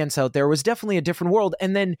younger audience out there, it was definitely a different world.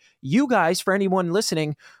 And then you guys, for anyone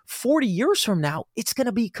listening, 40 years from now, it's going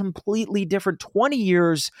to be completely different, 20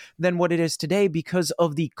 years than what it is today because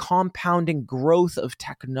of the compounding growth of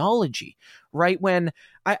technology, right? When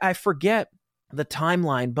I forget the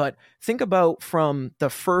timeline, but think about from the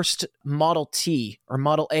first Model T or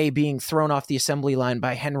Model A being thrown off the assembly line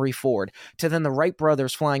by Henry Ford, to then the Wright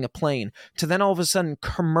brothers flying a plane, to then all of a sudden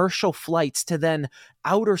commercial flights, to then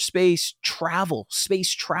outer space travel,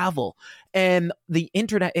 and the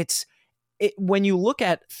internet. When you look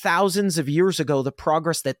at thousands of years ago, the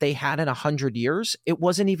progress that they had in 100 years, it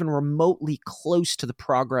wasn't even remotely close to the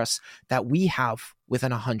progress that we have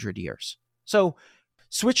within 100 years. So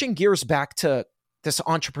switching gears back to this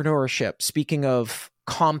entrepreneurship, speaking of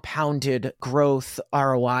compounded growth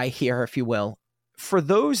ROI here, if you will, for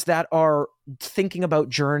those that are thinking about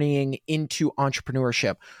journeying into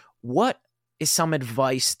entrepreneurship, what is some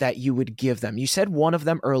advice that you would give them? You said one of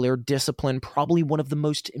them earlier, discipline, probably one of the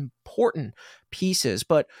most important pieces,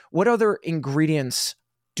 but what other ingredients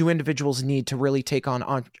do individuals need to really take on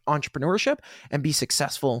entrepreneurship and be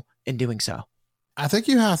successful in doing so? I think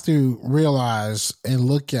you have to realize and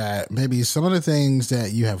look at maybe some of the things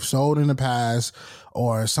that you have sold in the past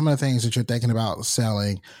or some of the things that you're thinking about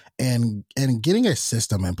selling and getting a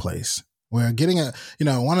system in place. We're getting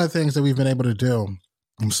one of the things that we've been able to do,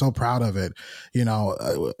 I'm so proud of it.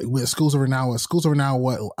 With Schools Over Now,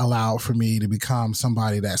 what allowed for me to become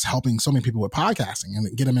somebody that's helping so many people with podcasting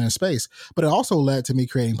and get them in a space. But it also led to me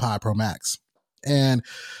creating Pod Pro Max. And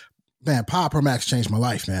man, Pod Pro Max changed my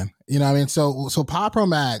life, man. You know what I mean? So Pod Pro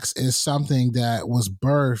Max is something that was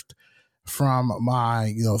birthed from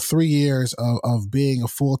my 3 years of being a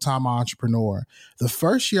full-time entrepreneur. The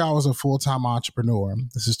first year I was a full-time entrepreneur,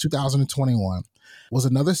 this is 2021, was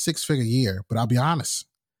another 6-figure year. But I'll be honest,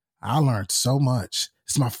 I learned so much.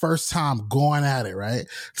 It's my first time going at it, right?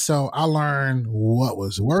 So I learned what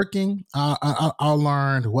was working. I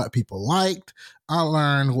learned what people liked. I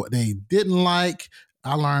learned what they didn't like.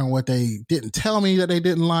 I learned what they didn't tell me that they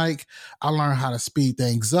didn't like. I learned how to speed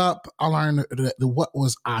things up. I learned what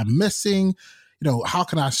was I missing. How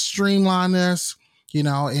can I streamline this?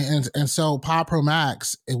 And so Pod Pro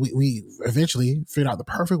Max, we eventually figured out the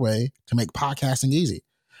perfect way to make podcasting easy.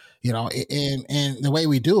 And the way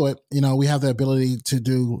we do it, we have the ability to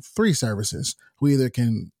do 3 services. We either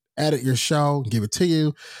can edit your show, give it to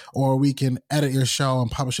you, or we can edit your show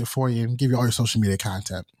and publish it for you and give you all your social media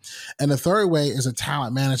content. And the third way is a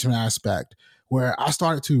talent management aspect where I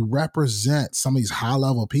started to represent some of these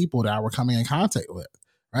high-level people that I were coming in contact with,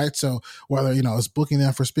 right? So whether, it's booking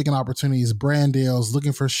them for speaking opportunities, brand deals,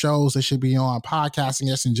 looking for shows they should be on, podcasting,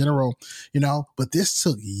 yes, in general, but this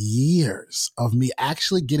took years of me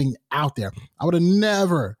actually getting out there. I would have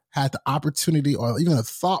never had the opportunity or even a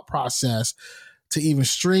thought process to even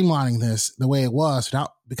streamlining this the way it was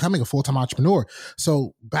without becoming a full-time entrepreneur.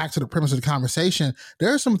 So back to the premise of the conversation,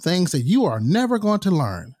 there are some things that you are never going to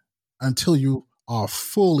learn until you are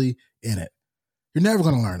fully in it. You're never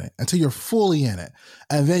going to learn it until you're fully in it.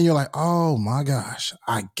 And then you're like, oh my gosh,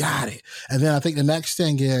 I got it. And then I think the next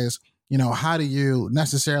thing is, how do you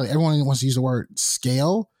necessarily, everyone wants to use the word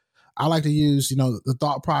scale. I like to use, the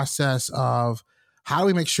thought process of how do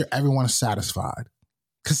we make sure everyone is satisfied?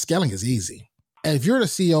 Because scaling is easy. And if you're the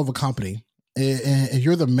CEO of a company, and if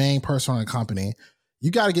you're the main person in the company,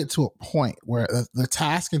 you got to get to a point where the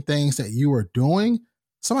task and things that you are doing,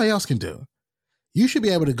 somebody else can do. You should be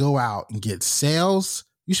able to go out and get sales.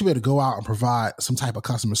 You should be able to go out and provide some type of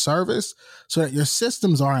customer service so that your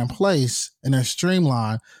systems are in place and they're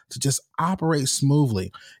streamlined to just operate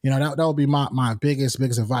smoothly. That would be my biggest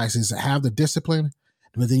advice is to have the discipline,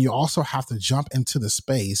 but then you also have to jump into the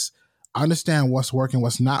space, understand what's working,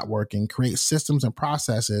 what's not working, create systems and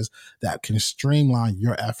processes that can streamline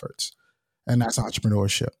your efforts. And that's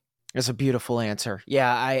entrepreneurship. It's a beautiful answer.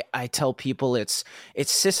 Yeah, I tell people it's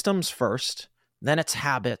systems first, then it's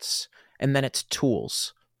habits, and then it's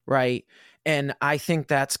tools, right? And I think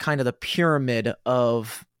that's kind of the pyramid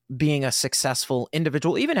of being a successful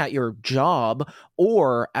individual, even at your job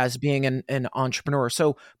or as being an entrepreneur.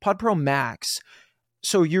 So PodPro Max,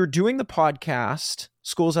 so you're doing the podcast,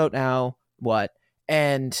 school's out now,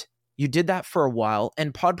 and you did that for a while.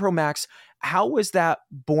 And PodPro Max, how was that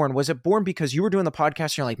born? Was it born because you were doing the podcast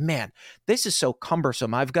and you're like, man, this is so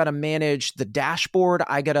cumbersome. I've got to manage the dashboard.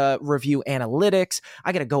 I got to review analytics.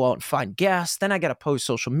 I got to go out and find guests. Then I got to post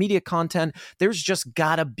social media content. There's just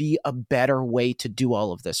got to be a better way to do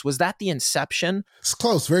all of this. Was that the inception? It's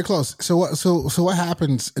close, very close. So what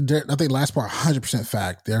happens? I think last part, 100%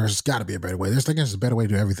 fact. There's got to be a better way. There's a better way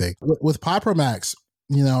to do everything. With PodPro Max,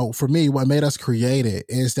 for me, what made us create it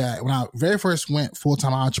is that when I very first went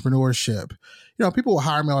full-time entrepreneurship, people would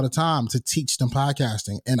hire me all the time to teach them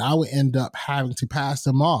podcasting, and I would end up having to pass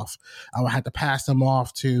them off. I would have to pass them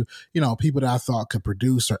off to, people that I thought could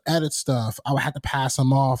produce or edit stuff. I would have to pass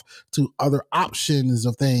them off to other options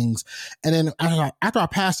of things. And then after I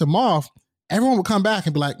passed them off, everyone would come back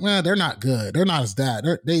and be like, man, they're not good. They're not as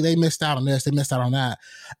that. They missed out on this. They missed out on that.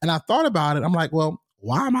 And I thought about it. I'm like, well,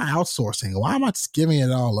 why am I outsourcing? Why am I just giving it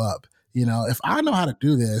all up? If I know how to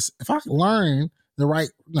do this, if I can learn the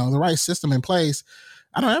right system in place,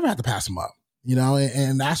 I don't ever have to pass them up,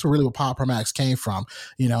 and that's really what PodPro Max came from,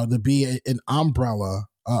 to be an umbrella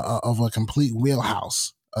of a complete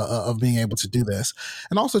wheelhouse of being able to do this.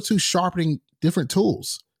 And also to sharpening different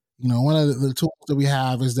tools. One of the tools that we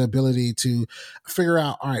have is the ability to figure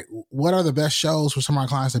out, all right, what are the best shows for some of our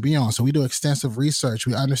clients to be on? So we do extensive research.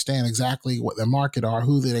 We understand exactly what their market are,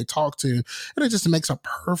 who they talk to. And it just makes a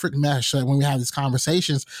perfect mesh that when we have these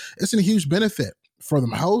conversations, it's a huge benefit for the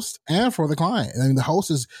host and for the client. I mean, the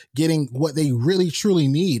host is getting what they really, truly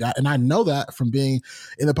need. And I know that from being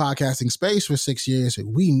in the podcasting space for 6 years.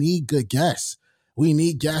 We need good guests. We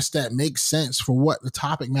need guests that make sense for what the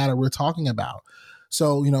topic matter we're talking about.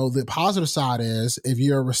 So, the positive side is if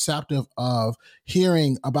you're receptive of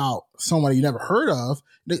hearing about someone you never heard of,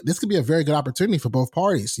 this could be a very good opportunity for both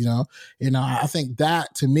parties, I think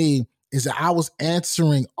that to me is that I was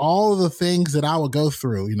answering all of the things that I would go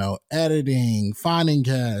through, editing, finding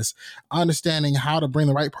guests, understanding how to bring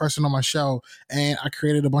the right person on my show. And I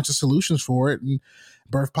created a bunch of solutions for it and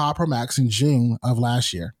birthed PodPro Max in June of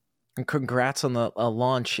last year. And congrats on the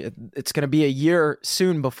launch. It's going to be a year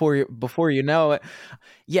soon before you know it.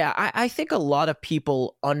 Yeah, I think a lot of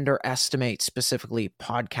people underestimate specifically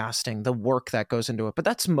podcasting, the work that goes into it. But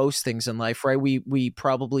that's most things in life, right? We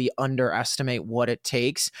probably underestimate what it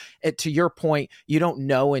takes. To your point, you don't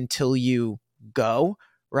know until you go,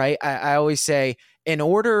 right? I always say, in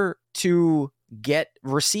order to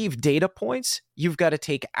receive data points, you've got to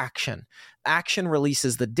take action. Action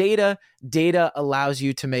releases the data. Data allows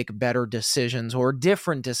you to make better decisions or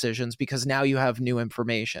different decisions because now you have new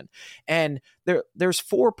information. And there's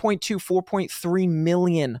 4.3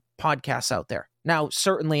 million podcasts out there. Now,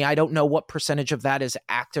 certainly, I don't know what percentage of that is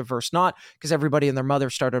active versus not, because everybody and their mother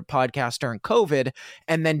started a podcast during COVID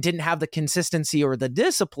and then didn't have the consistency or the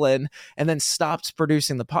discipline and then stopped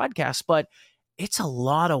producing the podcast. But it's a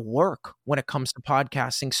lot of work when it comes to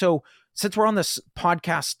podcasting. So since we're on this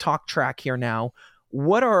podcast talk track here now,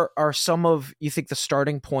 what are some of, you think, the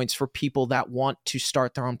starting points for people that want to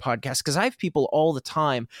start their own podcast? Because I have people all the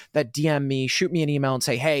time that DM me, shoot me an email and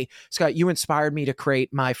say, hey, Scott, you inspired me to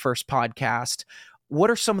create my first podcast. What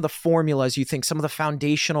are some of the formulas you think, some of the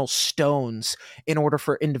foundational stones in order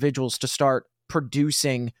for individuals to start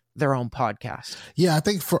producing their own podcast? Yeah, I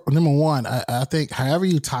think for number one, I think however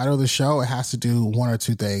you title the show, it has to do one or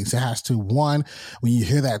two things. It has to, one, when you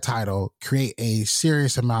hear that title, create a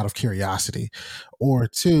serious amount of curiosity. Or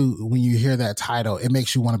two, when you hear that title, it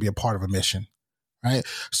makes you want to be a part of a mission. Right.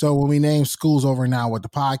 So when we named Schools Over Now with the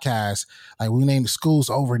podcast, like we named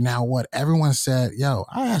Schools Over Now what, everyone said, yo,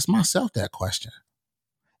 I asked myself that question.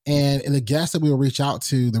 And the guests that we will reach out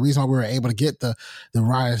to, the reason why we were able to get the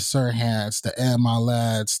Ryan Serhants, the Ed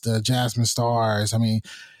Milet's, the Jasmine Stars, I mean,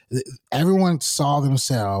 everyone saw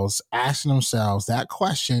themselves asking themselves that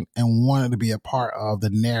question and wanted to be a part of the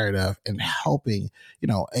narrative and helping, you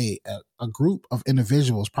know, a group of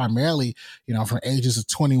individuals, primarily, you know, from ages of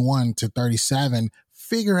 21 to 37,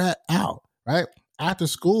 figure it out, right? After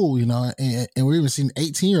school, you know, and we've even seen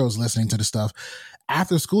 18-year-olds listening to the stuff.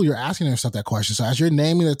 After school, you're asking yourself that question. So as you're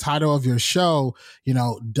naming the title of your show, you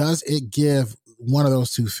know, does it give one of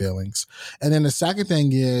those two feelings? And then the second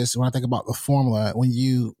thing is, when I think about the formula, when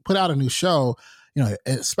you put out a new show, you know,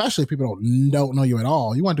 especially if people don't know you at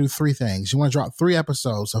all, you want to do three things. You want to drop 3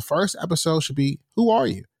 episodes. The first episode should be, who are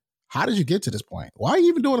you? How did you get to this point? Why are you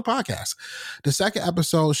even doing a podcast? The second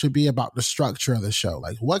episode should be about the structure of the show.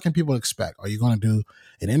 Like, what can people expect? Are you going to do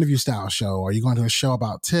an interview style show? Are you going to do a show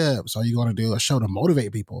about tips? Are you going to do a show to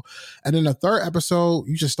motivate people? And then the third episode,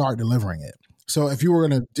 you just start delivering it. So if you were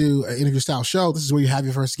going to do an interview style show, this is where you have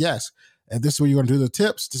your first guest. If this is where you're going to do the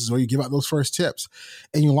tips, this is where you give out those first tips.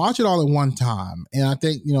 And you launch it all at one time. And I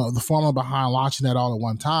think, you know, the formula behind launching that all at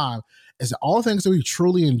one time is that all things that we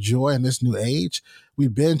truly enjoy in this new age, we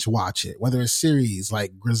binge watch it, whether it's series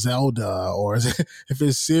like Griselda or if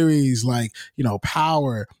it's series like, you know,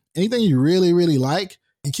 Power, anything you really, really like,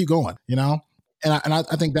 you keep going, you know? And I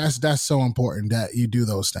think that's so important that you do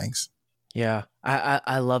those things. Yeah,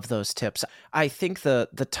 I love those tips. I think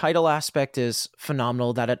the title aspect is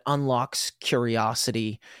phenomenal, that it unlocks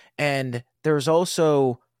curiosity. And there's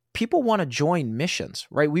also, people want to join missions,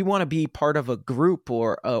 right? We want to be part of a group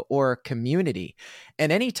or a community.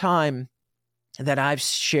 And anytime that I've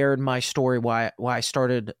shared my story, why I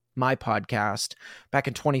started my podcast back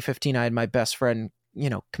in 2015, I had my best friend, you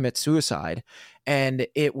know, commit suicide. And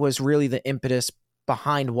it was really the impetus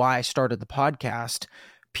behind why I started the podcast.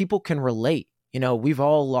 People can relate. You know, we've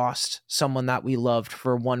all lost someone that we loved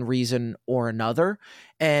for one reason or another.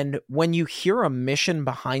 And when you hear a mission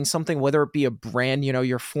behind something, whether it be a brand, you know,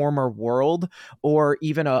 your former world, or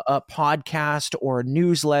even a podcast or a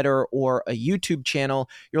newsletter or a YouTube channel,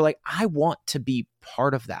 you're like, I want to be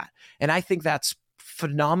part of that. And I think that's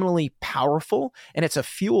phenomenally powerful, and it's a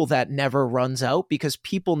fuel that never runs out, because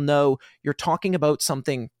people know you're talking about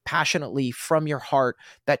something passionately from your heart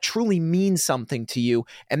that truly means something to you.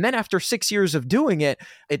 And then after 6 years of doing it,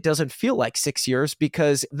 it doesn't feel like 6 years,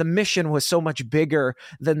 because the mission was so much bigger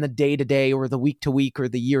than the day-to-day or the week-to-week or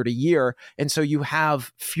the year-to-year. And so you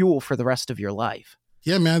have fuel for the rest of your life.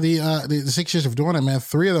 Yeah, man, the 6 years of doing it, man,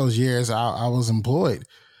 3 of those years I was employed,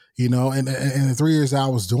 you know, and the 3 years I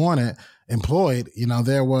was doing it, employed, you know,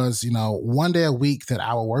 there was, you know, 1 day a week that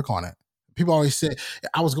I would work on it. People always say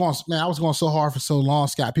I was going so hard for so long,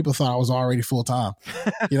 Scott. People thought I was already full time.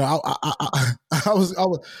 You know, I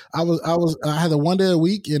had the 1 day a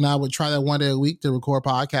week, and I would try that 1 day a week to record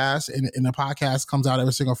podcasts, and the podcast comes out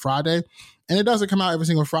every single Friday. And it doesn't come out every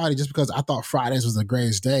single Friday just because I thought Fridays was the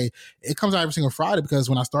greatest day. It comes out every single Friday because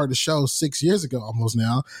when I started the show 6 years ago, almost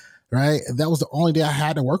now, right, that was the only day I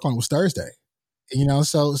had to work on was Thursday. You know,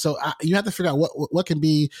 so you have to figure out what can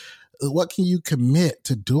you commit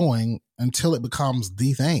to doing until it becomes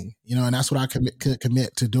the thing, you know, and that's what I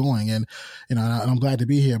commit to doing. And, you know, and I'm glad to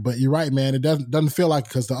be here, but you're right, man. It doesn't feel like it,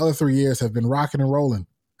 because the other 3 years have been rocking and rolling.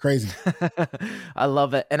 Crazy. I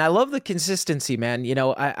love it. And I love the consistency, man. You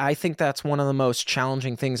know, I think that's one of the most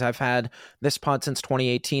challenging things. I've had this pod since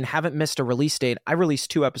 2018, haven't missed a release date. I release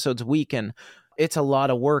 2 episodes a week, and it's a lot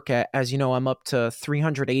of work. As you know, I'm up to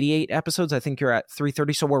 388 episodes. I think you're at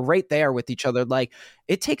 330. So we're right there with each other. Like,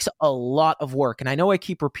 it takes a lot of work. And I know I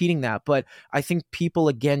keep repeating that, but I think people,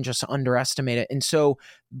 again, just underestimate it. And so,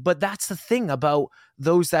 but that's the thing about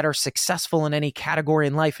those that are successful in any category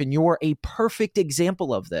in life, and you're a perfect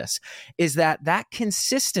example of this, is that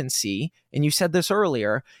consistency, and you said this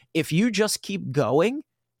earlier, if you just keep going,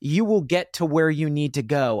 you will get to where you need to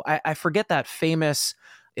go. I forget that famous,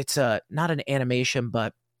 it's not an animation,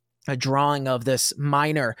 but a drawing of this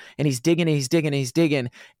miner, and he's digging, and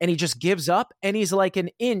he just gives up, and he's like an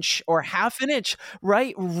inch or half an inch,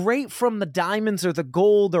 right from the diamonds or the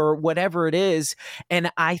gold or whatever it is.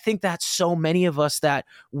 And I think that's so many of us, that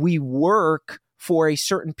we work for a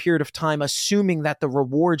certain period of time, assuming that the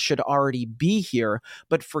reward should already be here,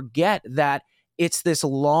 but forget that it's this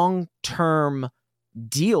long-term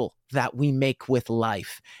deal that we make with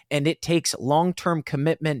life. And it takes long-term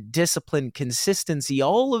commitment, discipline, consistency,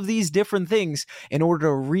 all of these different things in order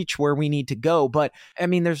to reach where we need to go. But I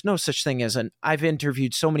mean, there's no such thing as I've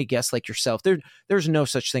interviewed so many guests like yourself. There's no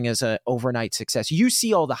such thing as an overnight success. You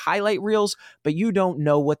see all the highlight reels, but you don't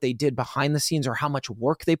know what they did behind the scenes or how much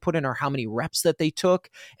work they put in or how many reps that they took.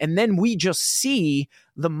 And then we just see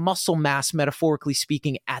the muscle mass, metaphorically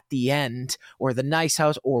speaking, at the end, or the nice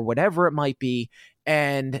house, or whatever it might be.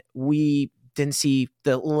 And we didn't see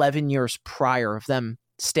the 11 years prior of them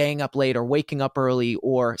staying up late or waking up early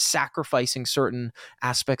or sacrificing certain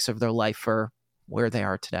aspects of their life for where they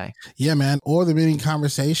are today. Yeah, man. Or the many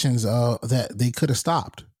conversations that they could have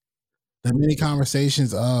stopped. The many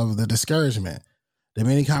conversations of the discouragement. The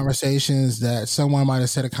many conversations that someone might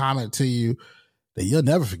have said a comment to you that you'll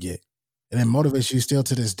never forget. And it motivates you still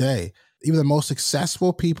to this day. Even the most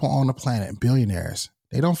successful people on the planet, billionaires,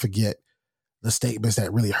 they don't forget the statements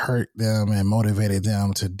that really hurt them and motivated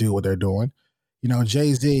them to do what they're doing. You know,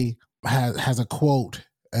 Jay-Z has a quote,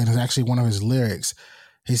 and it's actually one of his lyrics.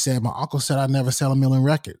 He said, "My uncle said I'd never sell 1,000,000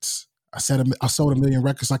 records. I sold 1,000,000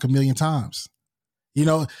 records like 1,000,000 times." You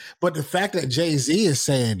know, but the fact that Jay-Z is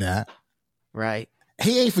saying that, right?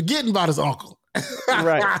 He ain't forgetting about his uncle.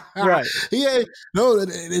 Right.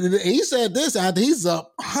 He said this after he's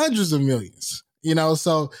up hundreds of millions. You know,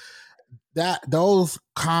 so that those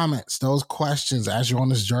comments, those questions as you're on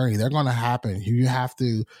this journey, they're going to happen. You have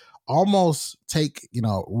to almost take,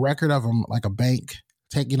 record of them like a bank,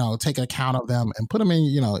 take account of them and put them in,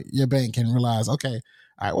 your bank and realize, okay,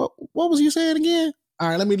 all right, what was you saying again? All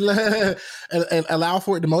right, let me and allow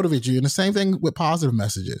for it to motivate you. And the same thing with positive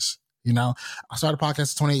messages. I started a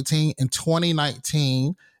podcast in 2018. In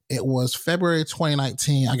 2019, it was February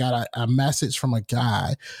 2019, I got a message from a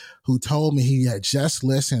guy who told me he had just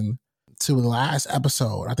listened to the last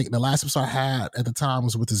episode. I think the last episode I had at the time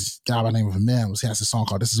was with this guy by the name of Mims. He has a song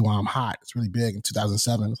called "This Is Why I'm Hot." It's really big in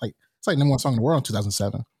 2007. It's like number one song in the world in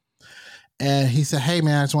 2007. And he said, "Hey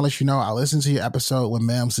man, I just want to let you know I listened to your episode with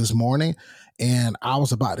Mims this morning, and I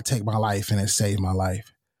was about to take my life, and it saved my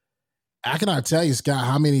life." I cannot tell you, Scott,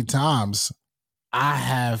 how many times I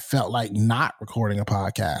have felt like not recording a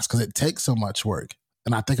podcast because it takes so much work.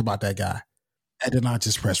 And I think about that guy. And then I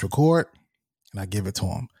just press record and I give it to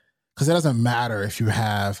him. Because it doesn't matter if you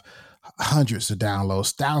have hundreds of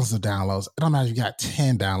downloads, thousands of downloads. It don't matter if you got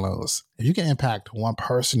 10 downloads. If you can impact one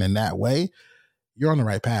person in that way, you're on the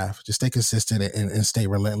right path. Just stay consistent and stay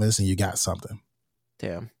relentless, and you got something.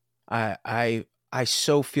 Damn. I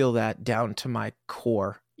so feel that down to my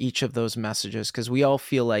core, each of those messages, because we all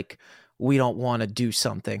feel like we don't want to do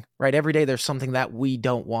something, right? Every day there's something that we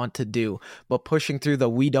don't want to do, but pushing through the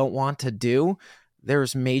we don't want to do,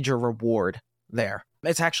 there's major reward there.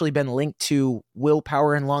 It's actually been linked to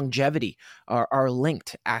willpower and longevity are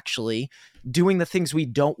linked, actually. Doing the things we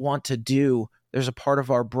don't want to do, there's a part of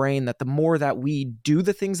our brain that the more that we do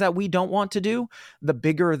the things that we don't want to do, the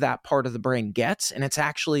bigger that part of the brain gets. And it's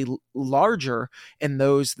actually larger in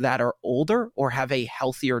those that are older or have a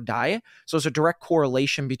healthier diet. So there's a direct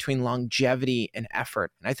correlation between longevity and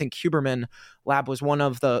effort. And I think Huberman Lab was one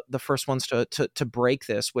of the first ones to break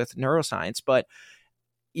this with neuroscience. But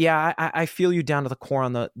yeah, I feel you down to the core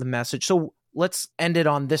on the message. So let's end it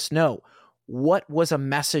on this note. What was a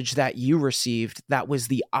message that you received that was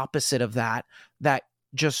the opposite of that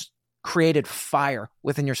just created fire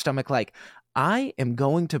within your stomach? Like, I am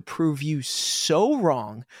going to prove you so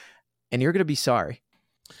wrong, and you're going to be sorry.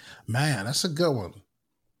 Man, that's a good one.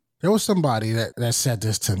 There was somebody that said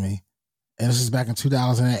this to me, and this is back in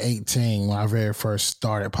 2018 when I very first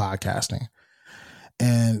started podcasting.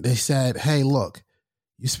 And they said, "Hey, look,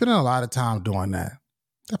 you're spending a lot of time doing that.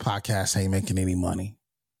 That podcast ain't making any money."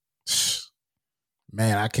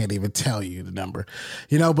 Man, I can't even tell you the number,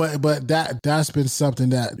 but that's been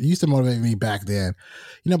something that used to motivate me back then,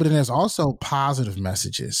 but then there's also positive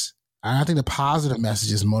messages. And I think the positive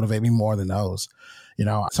messages motivate me more than those.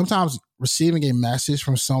 Sometimes receiving a message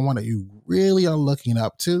from someone that you really are looking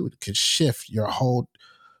up to could shift your whole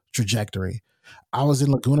trajectory. I was in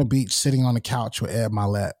Laguna Beach sitting on the couch with Ed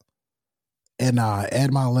Milet, and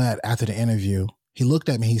Ed Milet, after the interview, he looked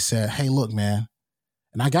at me, he said, "Hey, look, man,"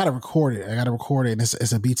 and I got to record it. And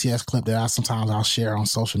it's a BTS clip that I'll share on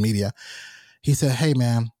social media. He said, "Hey,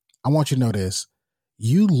 man, I want you to know this.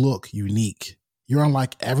 You look unique. You're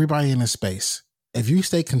unlike everybody in this space. If you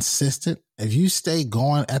stay consistent, if you stay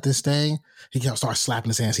going at this thing," he kept start slapping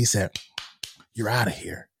his hands. He said, "You're out of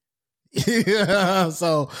here."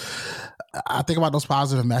 So I think about those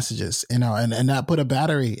positive messages, and that put a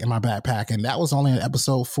battery in my backpack. And that was only in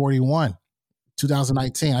episode 41.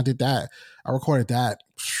 2019, I did that. I recorded that.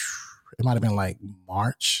 it might have been like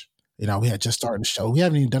March. We had just started the show. We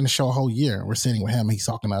haven't even done the show a whole year. We're sitting with him. He's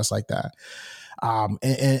talking to us like that.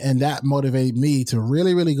 And that motivated me to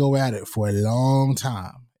really, really go at it for a long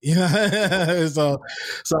time. So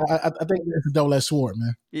I think it's a double-edged sword,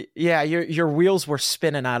 man. Yeah, your wheels were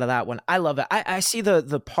spinning out of that one. I love it. I see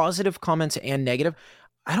the positive comments and negative.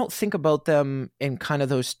 I don't think about them in kind of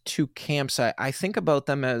those two camps. I think about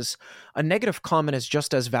them as a negative comment is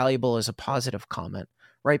just as valuable as a positive comment,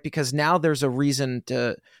 right? Because now there's a reason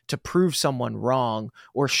to prove someone wrong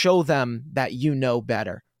or show them that you know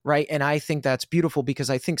better, right? And I think that's beautiful because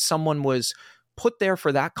I think someone was put there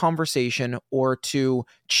for that conversation or to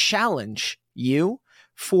challenge you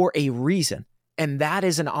for a reason. And that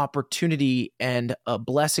is an opportunity and a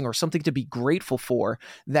blessing or something to be grateful for,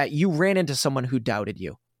 that you ran into someone who doubted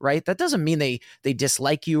you, right? That doesn't mean they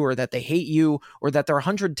dislike you or that they hate you or that they're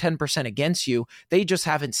 110% against you. They just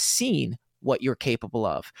haven't seen what you're capable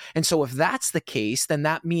of. And so if that's the case, then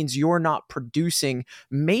that means you're not producing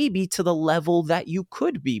maybe to the level that you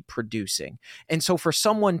could be producing. And so for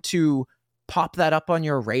someone to pop that up on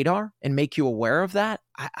your radar and make you aware of that,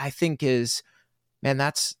 I think is, man,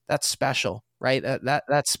 that's special, right?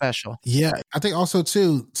 That's special. Yeah. I think also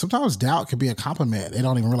too, sometimes doubt can be a compliment. They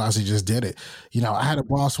don't even realize they just did it. I had a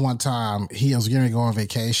boss one time, he was going to go on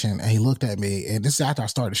vacation and he looked at me, and this is after I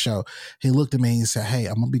started the show. He looked at me and he said, "Hey,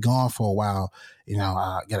 I'm going to be gone for a while.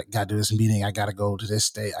 I got to do this meeting. I got to go to this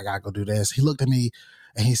state. I got to go do this." He looked at me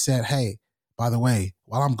and he said, "Hey, by the way,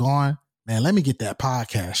 while I'm gone, man, let me get that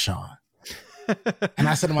podcast, Sean." And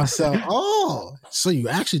I said to myself, "Oh, so you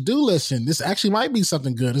actually do listen. This actually might be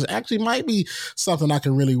something good. This actually might be something I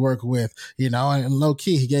can really work with." And low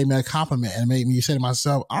key, he gave me a compliment and made me say to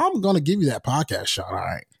myself, "I'm going to give you that podcast, Sean." All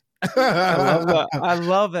right. I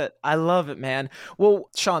love it. I love it, man.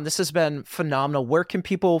 Well, Sean, this has been phenomenal. Where can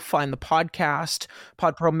people find the podcast,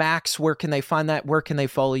 PodPro Max? Where can they find that? Where can they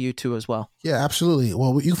follow you too as well? Yeah, absolutely.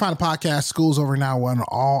 Well, you can find the podcast Schools Over Now What on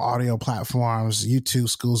all audio platforms, YouTube,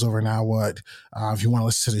 Schools Over Now What. If you want to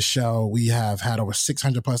listen to the show, we have had over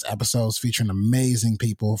 600 plus episodes featuring amazing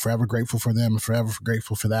people. Forever grateful for them and forever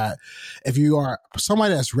grateful for that. If you are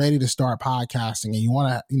somebody that's ready to start podcasting and you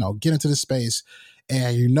want to, get into the space,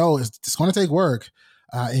 and it's going to take work.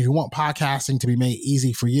 If you want podcasting to be made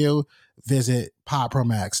easy for you, visit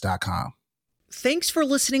podpromax.com. Thanks for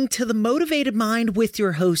listening to The Motivated Mind with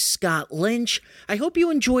your host, Scott Lynch. I hope you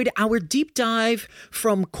enjoyed our deep dive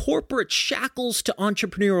from corporate shackles to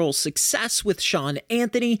entrepreneurial success with Sean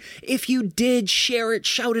Anthony. If you did, share it,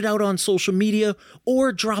 shout it out on social media,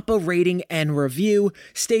 or drop a rating and review.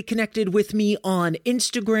 Stay connected with me on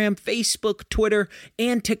Instagram, Facebook, Twitter,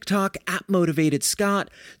 and TikTok at Motivated Scott.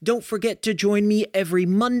 Don't forget to join me every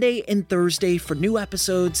Monday and Thursday for new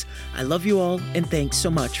episodes. I love you all, and thanks so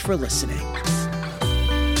much for listening.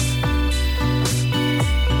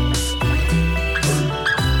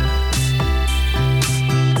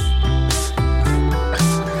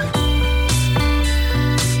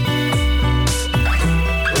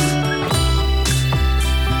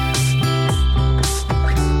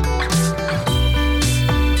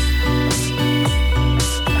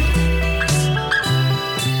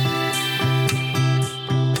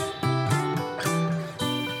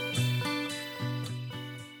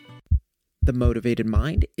 The Motivated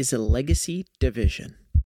Mind is a legacy division.